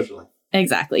social life.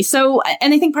 Exactly. So,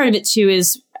 and I think part of it too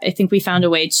is I think we found a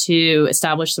way to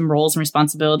establish some roles and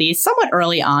responsibilities somewhat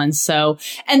early on. So,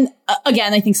 and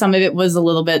again, I think some of it was a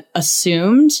little bit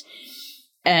assumed.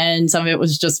 And some of it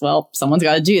was just, well, someone's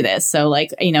got to do this. So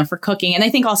like, you know, for cooking. And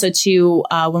I think also too,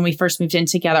 when we first moved in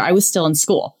together, I was still in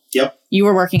school. Yep. You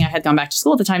were working. I had gone back to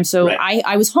school at the time. So right.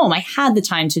 I was home. I had the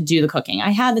time to do the cooking.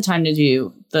 I had the time to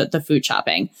do the food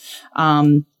shopping.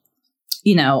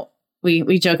 You know,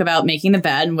 we joke about making the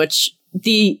bed, which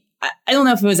I don't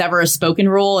know if it was ever a spoken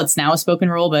rule. It's now a spoken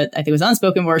rule, but I think it was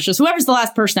unspoken where it's just whoever's the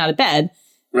last person out of bed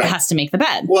right. has to make the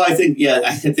bed. Well, I think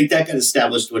that got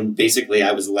established when basically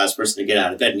I was the last person to get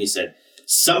out of bed and you said,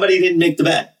 somebody didn't make the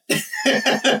bed.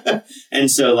 And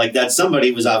so like that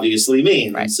somebody was obviously me.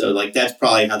 And right. so like that's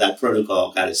probably how that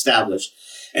protocol got established.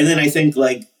 And then I think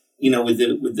like, you know, I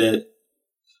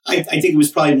think it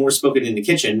was probably more spoken in the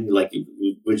kitchen, like,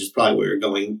 which is probably where you're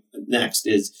going next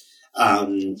is,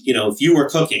 you know, if you were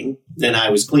cooking, then I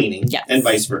was cleaning yes. and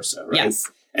vice versa. Right. Yes.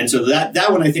 And so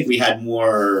that one, I think we had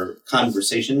more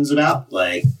conversations about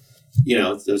like, you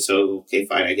know, so, okay,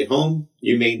 fine. I get home,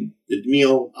 you made the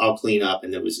meal, I'll clean up.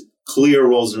 And there was clear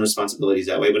roles and responsibilities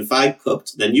that way. But if I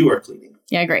cooked, then you were cleaning.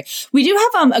 Yeah, I agree. We do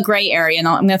have a gray area, and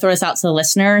I'm going to throw this out to the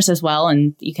listeners as well.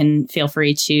 And you can feel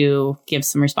free to give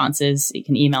some responses. You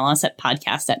can email us at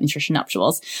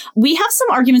podcast@NutritionNuptials. We have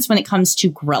some arguments when it comes to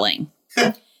grilling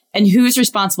and who's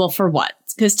responsible for what.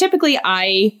 Because typically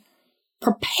I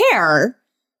prepare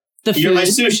the food. You're my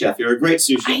sous chef. You're a great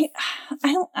sous chef. How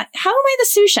am I the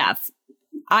sous chef?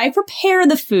 I prepare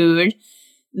the food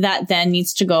that then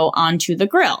needs to go onto the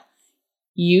grill.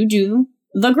 You do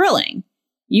the grilling.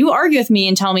 You argue with me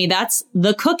and tell me that's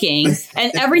the cooking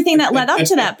and everything that led up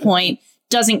to that point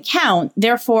doesn't count.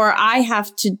 Therefore, I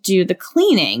have to do the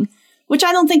cleaning, which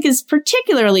I don't think is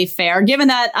particularly fair, given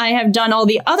that I have done all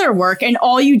the other work and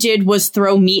all you did was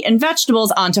throw meat and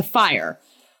vegetables onto fire.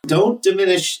 Don't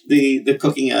diminish the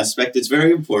cooking aspect. It's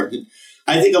very important.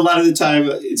 I think a lot of the time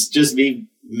it's just me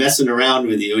messing around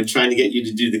with you and trying to get you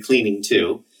to do the cleaning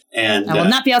too. And I will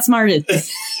not be outsmarted.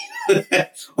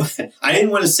 I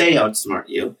didn't want to say outsmart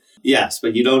you. Yes,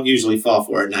 but you don't usually fall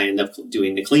for it. And I end up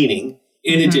doing the cleaning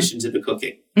in addition to the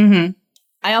cooking. Mm-hmm.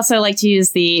 I also like to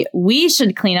use we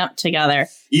should clean up together.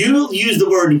 You use the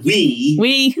word we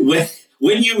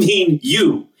when you mean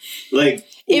you. Like,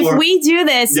 if we do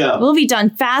this, we'll be done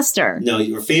faster. No,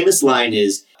 your famous line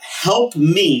is, help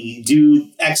me do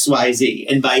XYZ.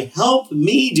 And by help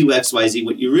me do XYZ,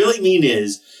 what you really mean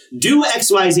is do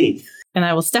XYZ. And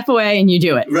I will step away and you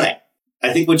do it. Right.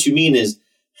 I think what you mean is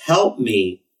help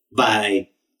me by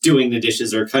doing the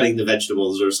dishes or cutting the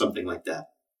vegetables or something like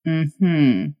that.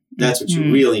 Mm-hmm. That's what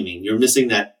you really mean. You're missing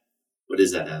that. What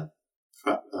is that? A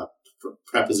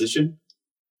preposition?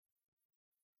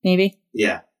 Maybe.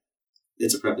 Yeah.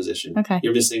 It's a preposition. Okay.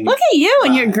 You're missing. Look at you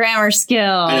and your grammar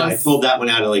skills. I know. I pulled that one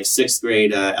out of like 6th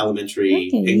grade elementary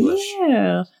English.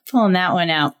 You. Pulling that one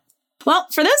out. Well,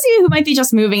 for those of you who might be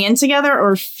just moving in together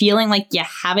or feeling like you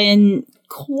haven't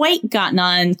quite gotten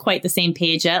on quite the same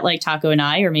page yet, like Taco and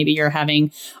I, or maybe you're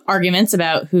having arguments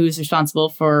about who's responsible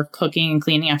for cooking and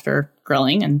cleaning after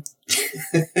grilling, and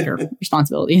your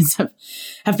responsibilities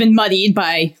have been muddied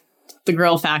by the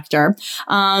grill factor.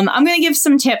 I'm going to give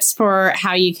some tips for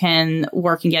how you can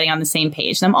work in getting on the same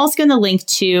page. And I'm also going to link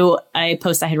to a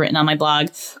post I had written on my blog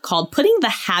called Putting the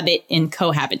Habit in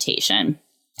Cohabitation.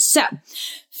 So,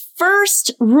 first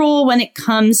rule when it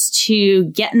comes to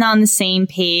getting on the same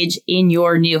page in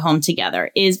your new home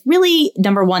together is really,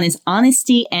 number one, is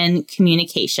honesty and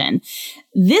communication.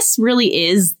 This really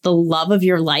is the love of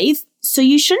your life. So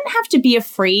you shouldn't have to be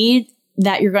afraid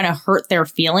that you're going to hurt their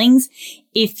feelings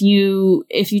if you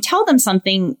tell them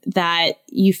something that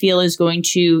you feel is going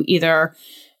to either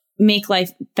make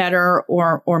life better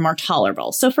or more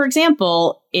tolerable. So for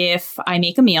example, if I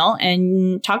make a meal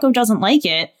and Taco doesn't like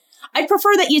it, I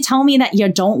prefer that you tell me that you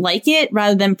don't like it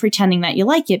rather than pretending that you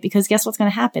like it, because guess what's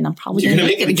going to happen? I'm probably going to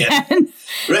make it again.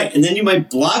 Right. And then you might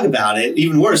blog about it.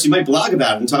 Even worse, you might blog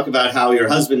about it and talk about how your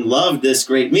husband loved this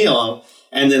great meal.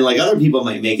 And then like other people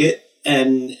might make it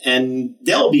and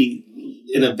they'll be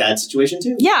in a bad situation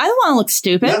too. Yeah, I don't want to look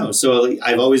stupid. No. So like,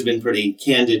 I've always been pretty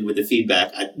candid with the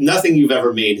feedback. Nothing you've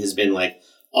ever made has been like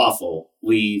awful.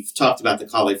 We've talked about the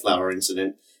cauliflower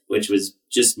incident, which was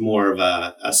just more of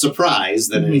a surprise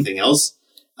than anything else.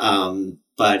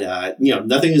 But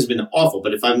nothing has been awful.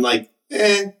 But if I'm like,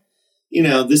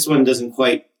 this one doesn't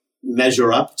quite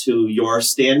measure up to your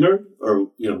standard or,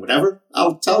 whatever,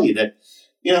 I'll tell you that,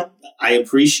 I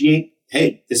appreciate,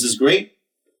 hey, this is great.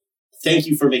 Thank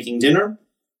you for making dinner.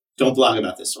 Don't blog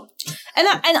about this one. And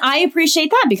I appreciate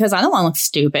that, because I don't want to look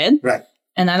stupid. Right.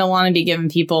 And I don't want to be giving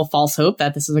people false hope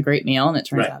that this is a great meal and it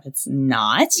turns out it's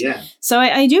not. Yeah. So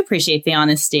I do appreciate the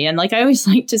honesty. And like I always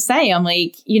like to say, I'm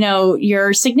like,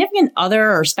 your significant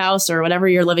other or spouse or whatever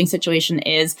your living situation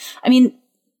is, I mean,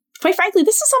 quite frankly,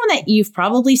 this is someone that you've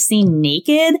probably seen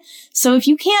naked. So if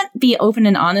you can't be open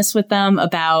and honest with them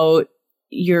about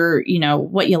your,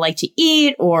 what you like to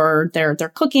eat, or they're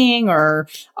cooking, or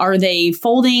are they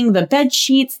folding the bed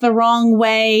sheets the wrong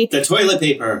way? The toilet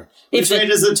paper. Which way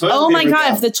does the toilet paper Oh my God,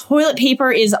 go? if the toilet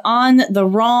paper is on the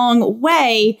wrong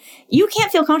way, you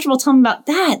can't feel comfortable telling them about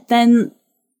that, then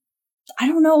I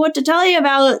don't know what to tell you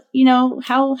about,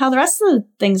 how the rest of the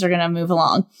things are going to move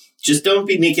along. Just don't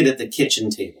be naked at the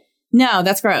kitchen table. No,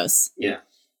 that's gross. Yeah.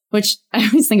 Which I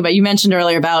always think about. You mentioned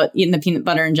earlier about eating the peanut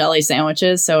butter and jelly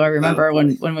sandwiches. So I remember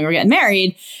when we were getting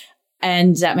married,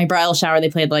 and at my bridal shower, they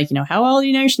played like, how well do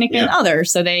you know your significant other?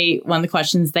 So one of the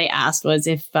questions they asked was,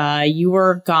 if you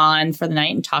were gone for the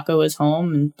night and Taco was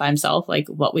home and by himself, like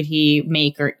what would he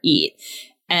make or eat?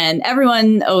 And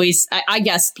everyone always, I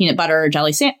guess, peanut butter and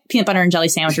jelly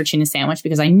sandwich or tuna sandwich,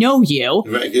 because I know you.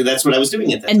 Right, that's what I was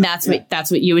doing at that and time. that's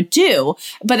what you would do.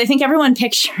 But I think everyone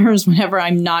pictures whenever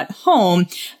I'm not home,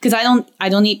 because I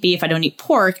don't eat beef, I don't eat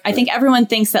pork. I think everyone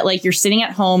thinks that like you're sitting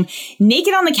at home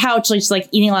naked on the couch, like just like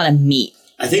eating a lot of meat.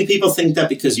 I think people think that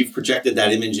because you've projected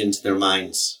that image into their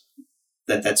minds,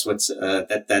 that's what's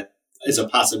that is a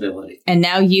possibility. And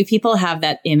now you people have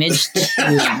that image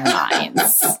to your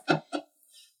minds.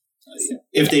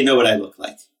 If they know what I look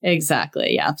like.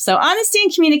 Exactly. Yeah. So honesty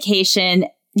and communication,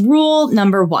 rule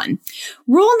number 1.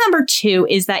 Rule number 2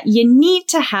 is that you need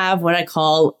to have what I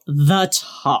call the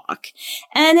talk.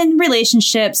 And in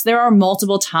relationships, there are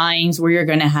multiple times where you're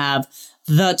going to have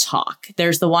the talk.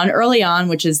 There's the one early on,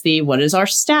 which is what is our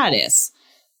status?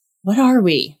 What are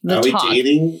we? Are we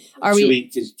dating?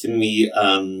 Can we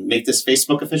make this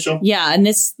Facebook official? Yeah. And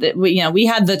we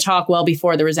had the talk well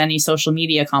before there was any social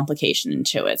media complication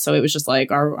into it. So it was just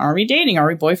like, are we dating? Are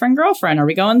we boyfriend, girlfriend? Are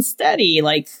we going steady?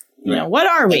 Like, what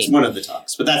are we? That's one of the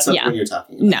talks, but that's not what you're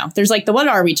talking about. No, there's like the what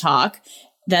are we talk.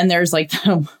 Then there's like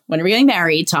the when are we getting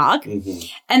married talk. Mm-hmm.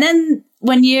 And then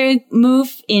when you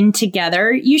move in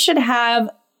together, you should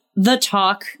have the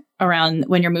talk around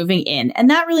when you're moving in.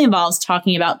 And that really involves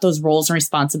talking about those roles and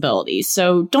responsibilities.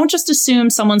 So don't just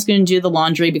assume someone's going to do the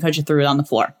laundry because you threw it on the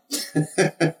floor.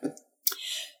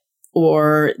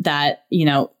 Or that,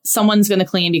 someone's going to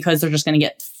clean because they're just going to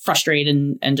get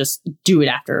frustrated and just do it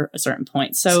after a certain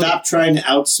point. So stop trying to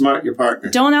outsmart your partner.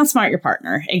 Don't outsmart your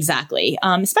partner. Exactly.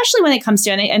 Especially when it comes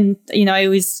to, and I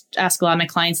always ask a lot of my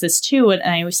clients this too. And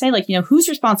I always say like, who's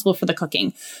responsible for the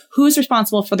cooking? Who's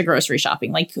responsible for the grocery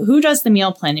shopping? Like who does the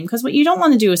meal planning? Because what you don't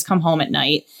want to do is come home at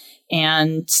night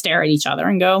and stare at each other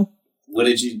and go, what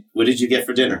did you get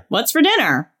for dinner? What's for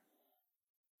dinner?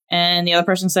 And the other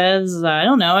person says, I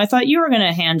don't know. I thought you were going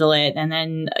to handle it. And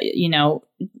then,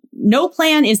 no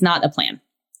plan is not a plan.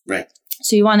 Right.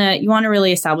 So you want to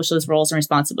really establish those roles and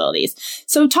responsibilities.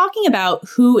 So talking about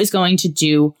who is going to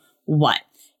do what.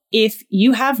 If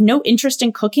you have no interest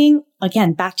in cooking,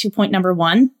 again, back to point number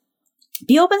 1,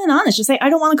 be open and honest. Just say, I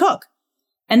don't want to cook.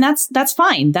 And that's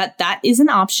fine. That is an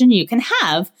option you can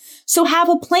have. So have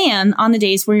a plan on the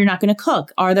days where you're not going to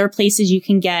cook. Are there places you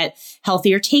can get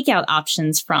healthier takeout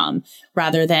options from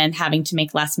rather than having to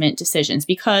make last minute decisions?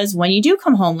 Because when you do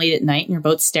come home late at night and you're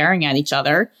both staring at each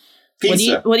other, what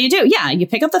do you do? Yeah, you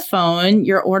pick up the phone,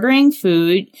 you're ordering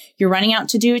food, you're running out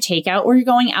to do a takeout, or you're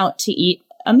going out to eat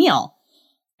a meal.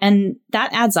 And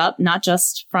that adds up, not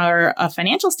just for a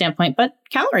financial standpoint, but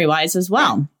calorie wise as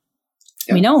well.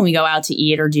 We know when we go out to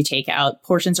eat or do takeout,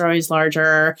 portions are always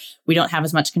larger. We don't have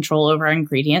as much control over our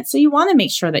ingredients. So you want to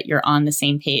make sure that you're on the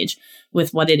same page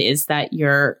with what it is that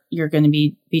you're going to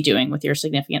be doing with your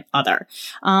significant other.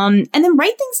 And then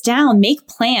write things down, make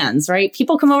plans, right?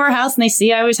 People come over our house and they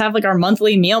see I always have like our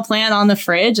monthly meal plan on the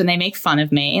fridge and they make fun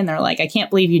of me and they're like, I can't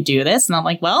believe you do this. And I'm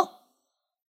like, well,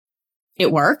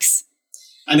 it works.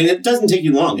 I mean, it doesn't take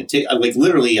you long. Like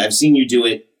literally, I've seen you do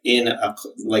it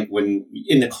when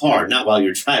in the car, not while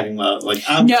you're driving. Not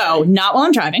while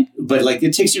I'm driving. But like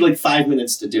it takes you like 5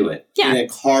 minutes to do it. Yeah. In a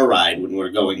car ride when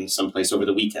we're going someplace over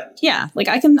the weekend. Yeah. Like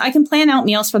I can plan out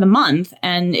meals for the month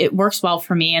and it works well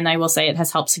for me. And I will say it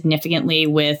has helped significantly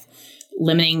with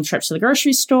limiting trips to the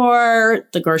grocery store,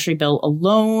 the grocery bill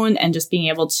alone, and just being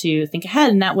able to think ahead.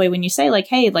 And that way, when you say like,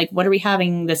 hey, like, what are we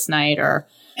having this night?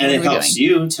 And it helps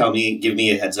you give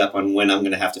me a heads up on when I'm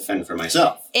going to have to fend for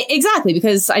myself. Exactly,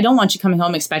 because I don't want you coming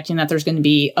home expecting that there's going to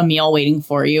be a meal waiting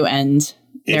for you and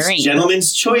there ain't. It's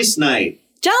Gentleman's Choice night.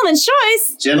 Gentleman's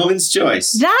Choice? Gentleman's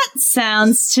Choice. That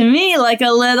sounds to me like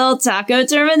a little taco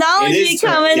terminology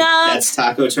coming up. That's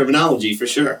taco terminology for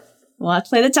sure. We'll have to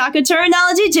play the taco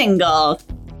terminology jingle.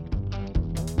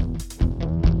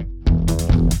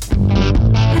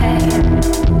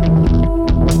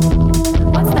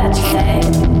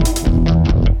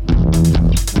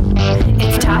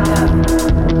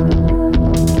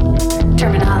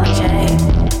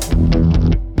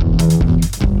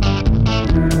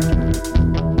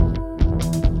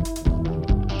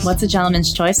 What's a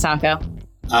gentleman's choice taco?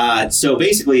 So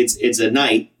basically, it's a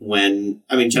night when,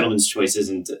 gentleman's choice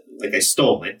isn't like I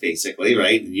stole it, basically,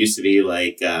 right? It used to be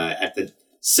like at the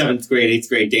 7th grade, 8th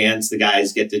grade dance, the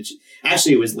guys get to...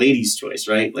 Actually, it was ladies' choice,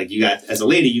 right? Like as a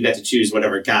lady, you got to choose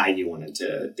whatever guy you wanted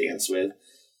to dance with.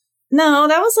 No,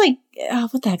 that was like,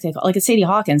 what the heck they call it? Like a Sadie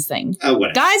Hawkins thing.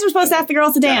 Whatever. Guys were supposed to ask the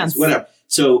girls to dance. Whatever.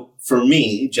 So for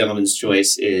me, gentleman's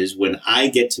choice is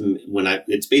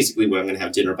it's basically when I'm going to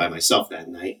have dinner by myself that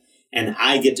night. And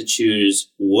I get to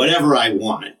choose whatever I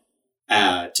want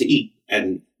to eat.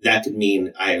 And that could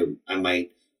mean I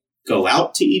might go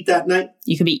out to eat that night.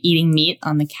 You could be eating meat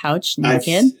on the couch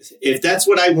naked. If that's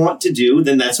what I want to do,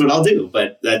 then that's what I'll do.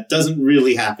 But that doesn't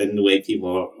really happen the way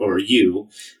people or you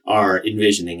are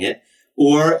envisioning it.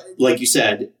 Or, like you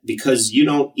said, because you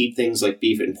don't eat things like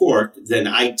beef and pork, then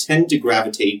I tend to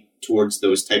gravitate towards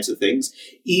those types of things,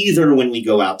 either when we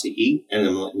go out to eat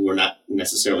and we're not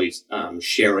necessarily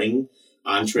sharing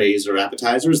entrees or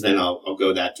appetizers, then I'll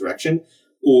go that direction.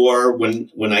 Or when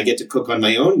I get to cook on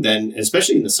my own, then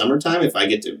especially in the summertime, if I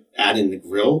get to add in the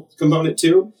grill component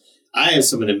too, I have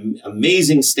some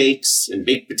amazing steaks and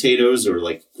baked potatoes, or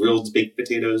like grilled baked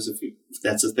potatoes, if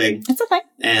that's a thing. That's a thing.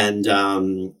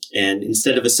 And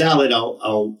instead of a salad,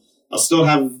 I'll still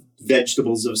have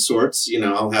vegetables of sorts.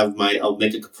 I'll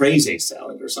make a caprese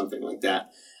salad or something like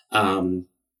that.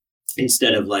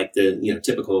 Instead of like the,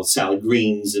 typical salad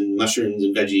greens and mushrooms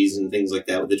and veggies and things like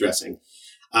that with the dressing.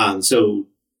 So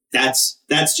that's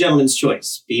gentleman's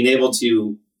choice, being able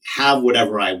to have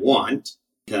whatever I want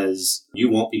because you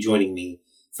won't be joining me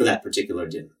for that particular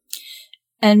dinner.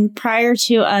 And prior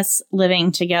to us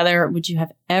living together, would you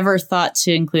have ever thought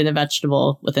to include a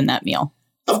vegetable within that meal?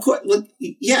 Of course. Look,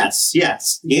 yes.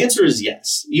 The answer is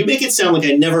yes. You make it sound like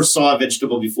I never saw a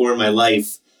vegetable before in my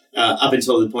life up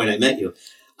until the point I met you.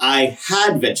 I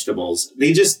had vegetables.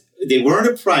 They weren't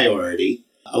a priority.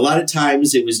 A lot of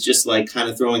times it was just like kind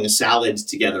of throwing a salad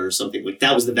together or something. Like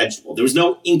that was the vegetable. There was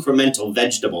no incremental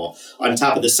vegetable on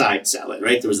top of the side salad,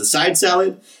 right? There was the side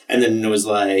salad, and then there was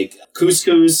like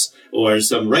couscous or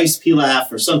some rice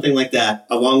pilaf or something like that,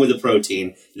 along with the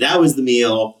protein. That was the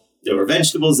meal. There were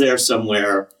vegetables there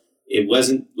somewhere. It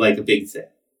wasn't like a big thing.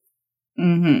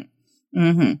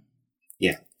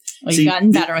 Yeah. Well, you've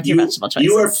gotten better with your vegetable choices.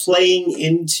 You are playing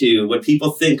into what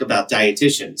people think about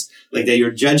dietitians. Like that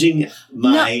you're judging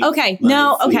my...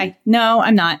 No,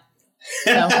 I'm not.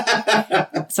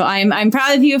 So I'm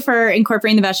proud of you for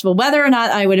incorporating the vegetable, whether or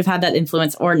not I would have had that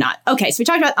influence or not. Okay, so we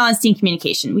talked about honesty and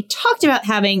communication. We talked about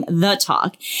having the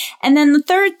talk. And then the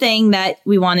third thing that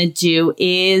we want to do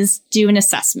is do an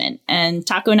assessment. And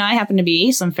Taco and I happen to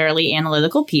be some fairly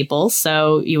analytical people,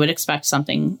 so you would expect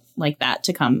something like that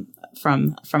to come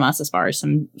from us as far as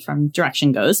from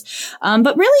direction goes.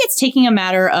 But really it's taking a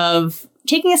matter of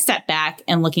taking a step back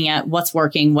and looking at what's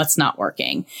working, what's not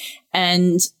working.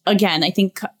 And again, I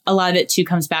think a lot of it too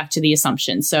comes back to the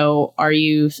assumption. So are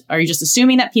you just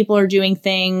assuming that people are doing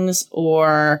things,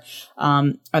 or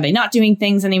are they not doing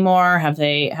things anymore?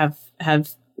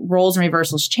 Have roles and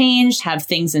reversals changed? Have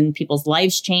things in people's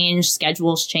lives changed?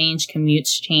 Schedules changed?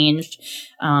 Commutes changed?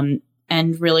 And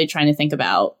really trying to think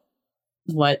about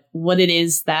what it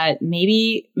is that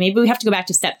maybe we have to go back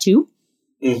to step 2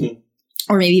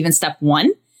 or maybe even step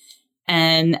 1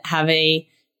 and have a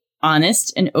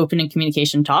honest and open and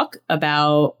communication talk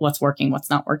about what's working,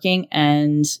 what's not working,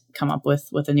 and come up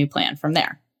with a new plan from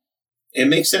there. It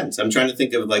makes sense. I'm trying to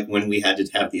think of like when we had to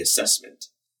have the assessment.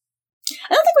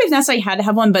 I don't think we've necessarily had to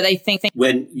have one, but I think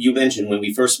when you mentioned when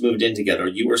we first moved in together,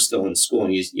 you were still in school,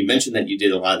 and you mentioned that you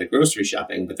did a lot of the grocery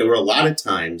shopping, but there were a lot of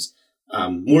times,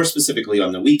 more specifically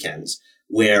on the weekends,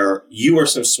 where you were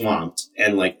so swamped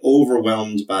and like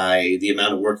overwhelmed by the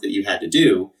amount of work that you had to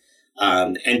do.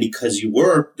 And because you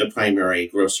were the primary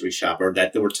grocery shopper,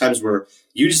 that there were times where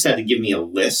you just had to give me a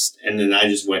list, and then I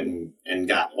just went and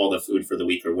got all the food for the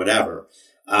week or whatever.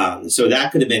 So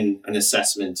that could have been an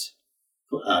assessment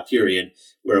period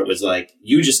where it was like,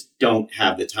 you just don't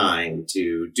have the time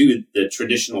to do the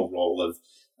traditional role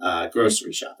of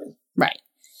grocery shopping. Right.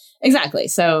 Exactly.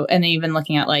 So, and even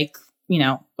looking at like,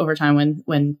 over time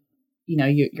when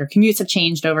your commutes have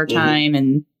changed over time,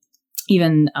 and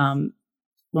even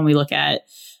when we look at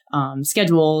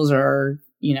schedules or,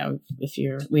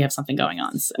 if we have something going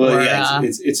on. So,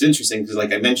 it's interesting because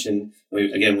like I mentioned,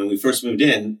 when we first moved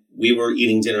in, we were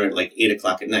eating dinner at like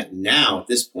 8:00 at night. Now at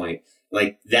this point,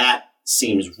 like that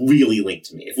seems really late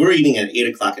to me. If we're eating at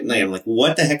 8:00 at night, I'm like,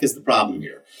 what the heck is the problem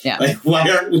here? Yeah. Like, why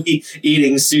aren't we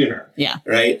eating sooner? Yeah.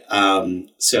 Right.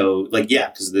 So like,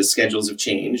 because the schedules have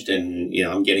changed, and,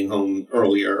 I'm getting home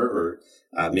earlier, or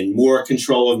I'm in more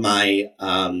control of my,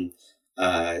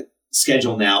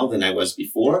 schedule now than I was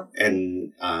before.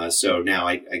 And, so now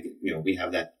I we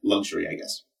have that luxury, I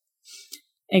guess.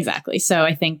 Exactly. So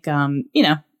I think,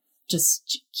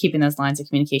 just keeping those lines of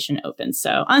communication open.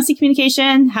 So honesty,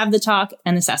 communication, have the talk,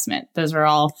 and assessment. Those are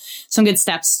all some good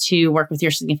steps to work with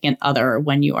your significant other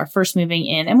when you are first moving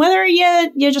in. And whether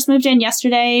you just moved in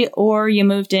yesterday or you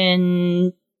moved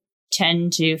in 10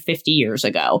 to 50 years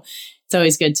ago, it's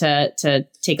always good to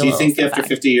take a look. Do you think after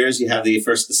 50 years you have the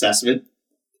first assessment?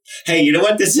 Hey, you know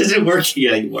what? This isn't working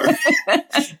anymore.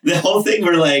 The whole thing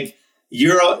where like,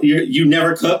 you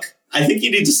never cook. I think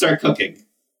you need to start cooking.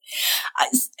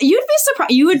 You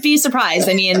would be surprised.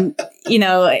 I mean,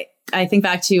 I think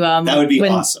back to that would be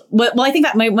awesome. Well, I think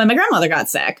that when my grandmother got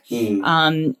sick,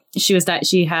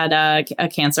 she had a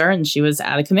cancer and she was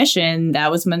out of commission.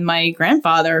 That was when my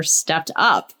grandfather stepped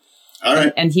up. All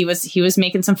right, and he was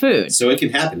making some food. So it can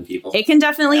happen, people. It can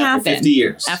definitely happen. 50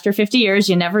 years. After 50 years,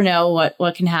 you never know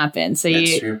what can happen. So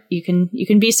you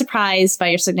can be surprised by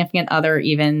your significant other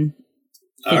even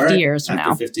 50 years from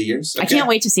now. 50 years. Okay. I can't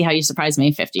wait to see how you surprise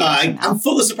me 50 years from now. I'm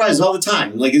full of surprises all the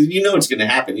time. Like, it's going to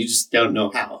happen. You just don't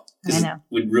know how. I know. It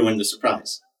would ruin the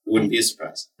surprise. It wouldn't be a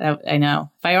surprise. I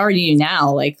know. If I already knew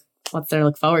now, like, what's there to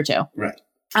look forward to? Right.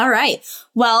 All right.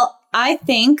 Well, I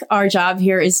think our job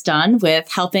here is done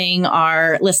with helping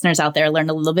our listeners out there learn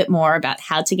a little bit more about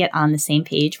how to get on the same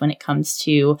page when it comes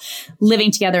to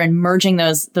living together and merging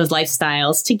those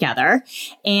lifestyles together.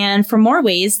 And for more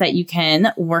ways that you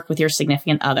can work with your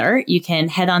significant other, you can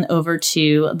head on over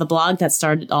to the blog that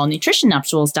started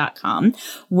allnutritionnuptials.com,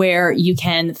 where you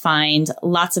can find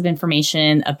lots of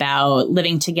information about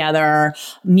living together,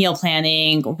 meal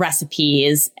planning,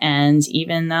 recipes, and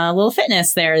even a little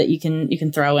fitness there that you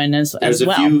can throw in as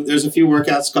well. There's a few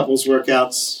workouts, couples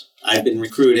workouts. I've been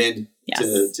recruited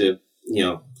to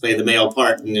play the male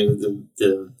part in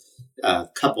the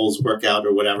couples workout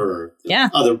or whatever, or the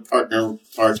other partner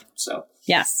part. So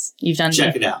yes, you've done.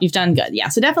 Check it out. You've done good. Yeah.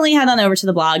 So definitely head on over to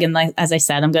the blog. And as I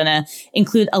said, I'm going to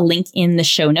include a link in the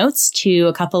show notes to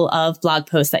a couple of blog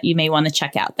posts that you may want to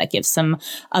check out that gives some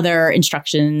other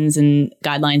instructions and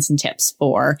guidelines and tips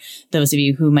for those of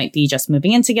you who might be just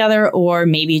moving in together or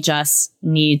maybe just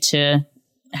need to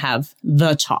have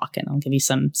the talk. And I'll give you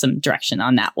some direction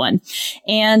on that one.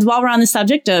 And while we're on the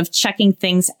subject of checking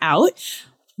things out,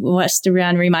 just to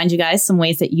remind you guys some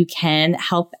ways that you can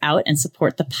help out and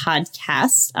support the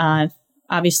podcast.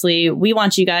 Obviously, we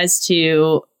want you guys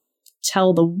to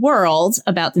tell the world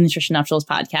about the Nutrition Nuptials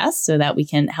podcast so that we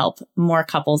can help more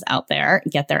couples out there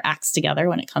get their acts together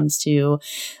when it comes to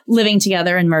living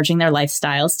together and merging their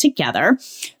lifestyles together.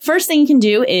 First thing you can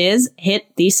do is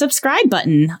hit the subscribe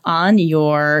button on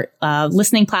your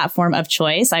listening platform of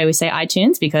choice. I always say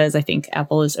iTunes because I think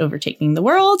Apple is overtaking the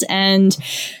world, and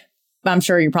I'm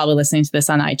sure you're probably listening to this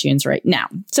on iTunes right now.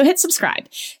 So hit subscribe.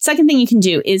 Second thing you can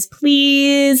do is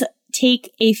please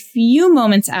take a few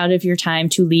moments out of your time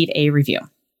to leave a review.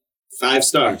 5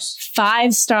 stars.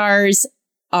 5 stars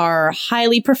are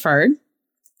highly preferred.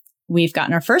 We've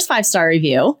gotten our first 5-star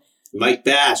review Mike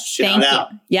Bash, shout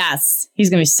out. Yes, he's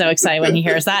going to be so excited when he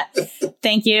hears that.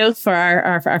 Thank you for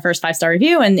our first 5-star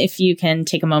review. And if you can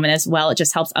take a moment as well, it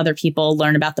just helps other people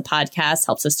learn about the podcast,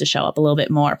 helps us to show up a little bit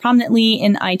more prominently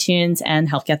in iTunes and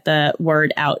help get the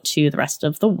word out to the rest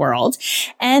of the world.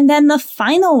 And then the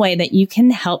final way that you can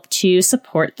help to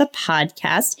support the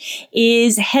podcast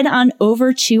is head on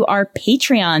over to our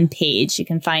Patreon page. You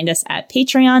can find us at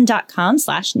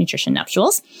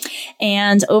patreon.com/nutritionnuptials.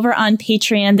 And over on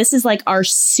Patreon, this is like our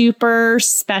super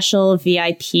special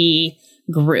VIP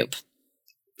group.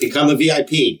 Become a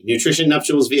VIP, Nutrition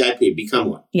Nuptials VIP. Become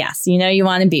one. Yes, you know you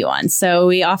want to be one. So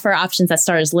we offer options that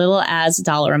start as little as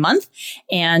 $1 a month.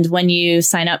 And when you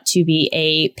sign up to be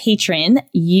a patron,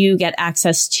 you get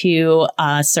access to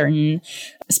certain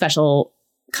special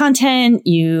content.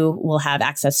 You will have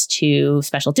access to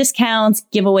special discounts,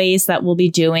 giveaways that we'll be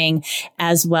doing,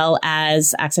 as well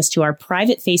as access to our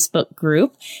private Facebook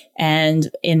group. And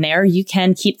in there, you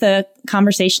can keep the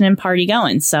conversation and party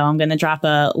going. So I'm going to drop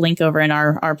a link over in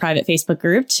our private Facebook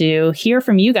group to hear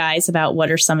from you guys about what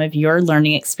are some of your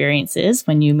learning experiences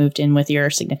when you moved in with your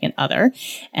significant other.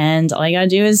 And all you got to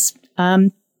do is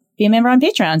be a member on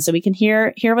Patreon so we can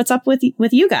hear what's up with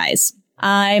you guys.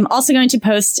 I'm also going to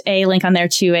post a link on there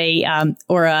to a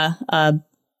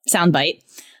soundbite,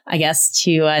 I guess,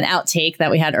 to an outtake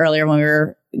that we had earlier when we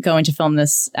were going to film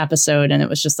this episode. And it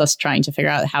was just us trying to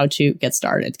figure out how to get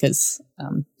started because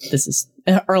this is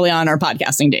early on our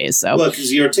podcasting days. So, well,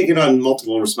 because you're taking on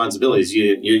multiple responsibilities.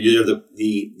 You're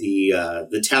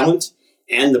the talent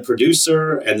and the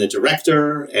producer and the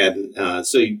director. And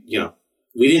so, we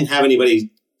didn't have anybody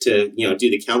to, do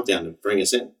the countdown to bring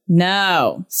us in.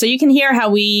 No. So you can hear how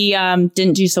we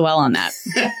didn't do so well on that.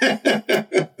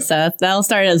 So that'll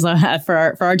start as for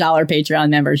our $1 Patreon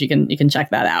members. You can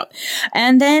check that out.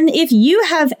 And then if you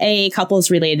have a couples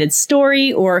related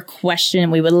story or question,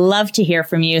 we would love to hear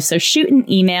from you. So shoot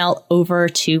an email over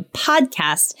to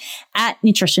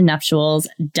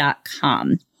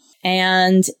podcast@nutritionnuptials.com.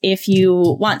 And if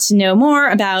you want to know more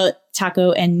about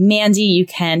Taco and Mandy, you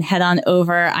can head on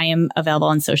over. I am available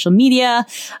on social media.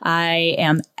 I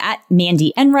am at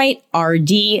Mandy Enright,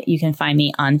 RD. You can find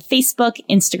me on Facebook,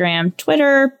 Instagram,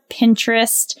 Twitter,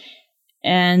 Pinterest,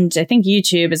 and I think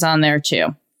YouTube is on there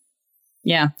too.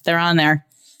 Yeah, they're on there.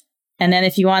 And then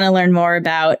if you want to learn more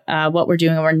about what we're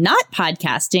doing when we're not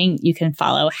podcasting, you can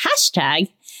follow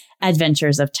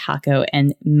 #Adventures of Taco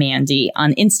and Mandy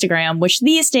on Instagram, which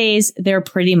these days, they're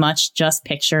pretty much just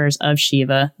pictures of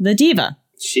Shiva the Diva.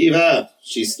 Shiva,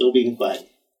 she's still being quiet.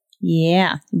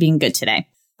 Yeah, being good today.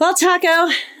 Well,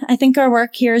 Taco, I think our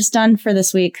work here is done for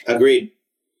this week. Agreed.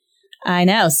 I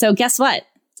know. So guess what?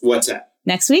 What's that?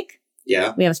 Next week,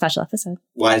 yeah, we have a special episode.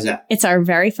 Why is that? It's our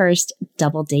very first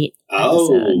double date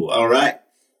episode. Oh, all right.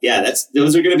 Yeah,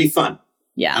 those are going to be fun.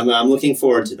 Yeah. I'm looking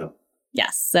forward to them.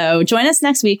 Yes. So join us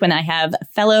next week when I have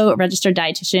fellow registered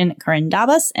dietitian Corinne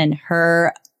Dabas and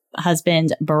her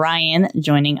husband Brian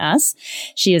joining us.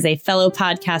 She is a fellow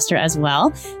podcaster as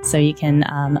well. So you can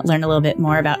learn a little bit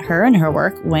more about her and her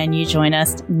work when you join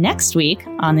us next week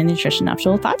on the Nutrition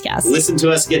Nuptial podcast. Listen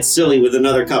to us get silly with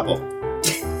another couple.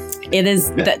 It is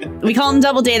we call them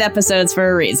double date episodes for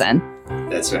a reason.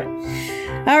 That's right.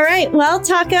 All right. Well,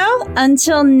 Taco,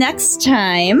 until next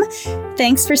time,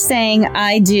 thanks for saying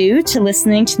I do to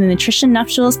listening to the Nutrition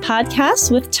Nuptials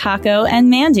podcast with Taco and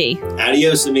Mandy.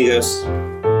 Adios, amigos.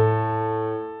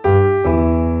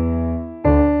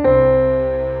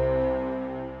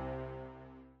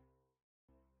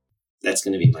 That's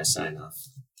going to be my sign off.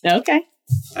 Okay.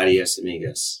 Adios,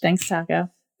 amigos. Thanks, Taco.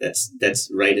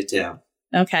 That's write it down.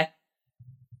 Okay.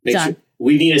 Make Done. sure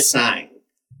we need a sign.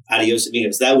 Adios,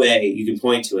 amigos. That way you can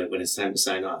point to it when it's time to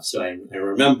sign off. So I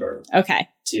remember. Okay.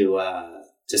 To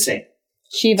say it.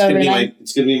 Shiva,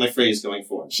 it's going to be my phrase going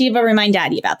forward. Shiva, remind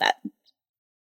Daddy about that.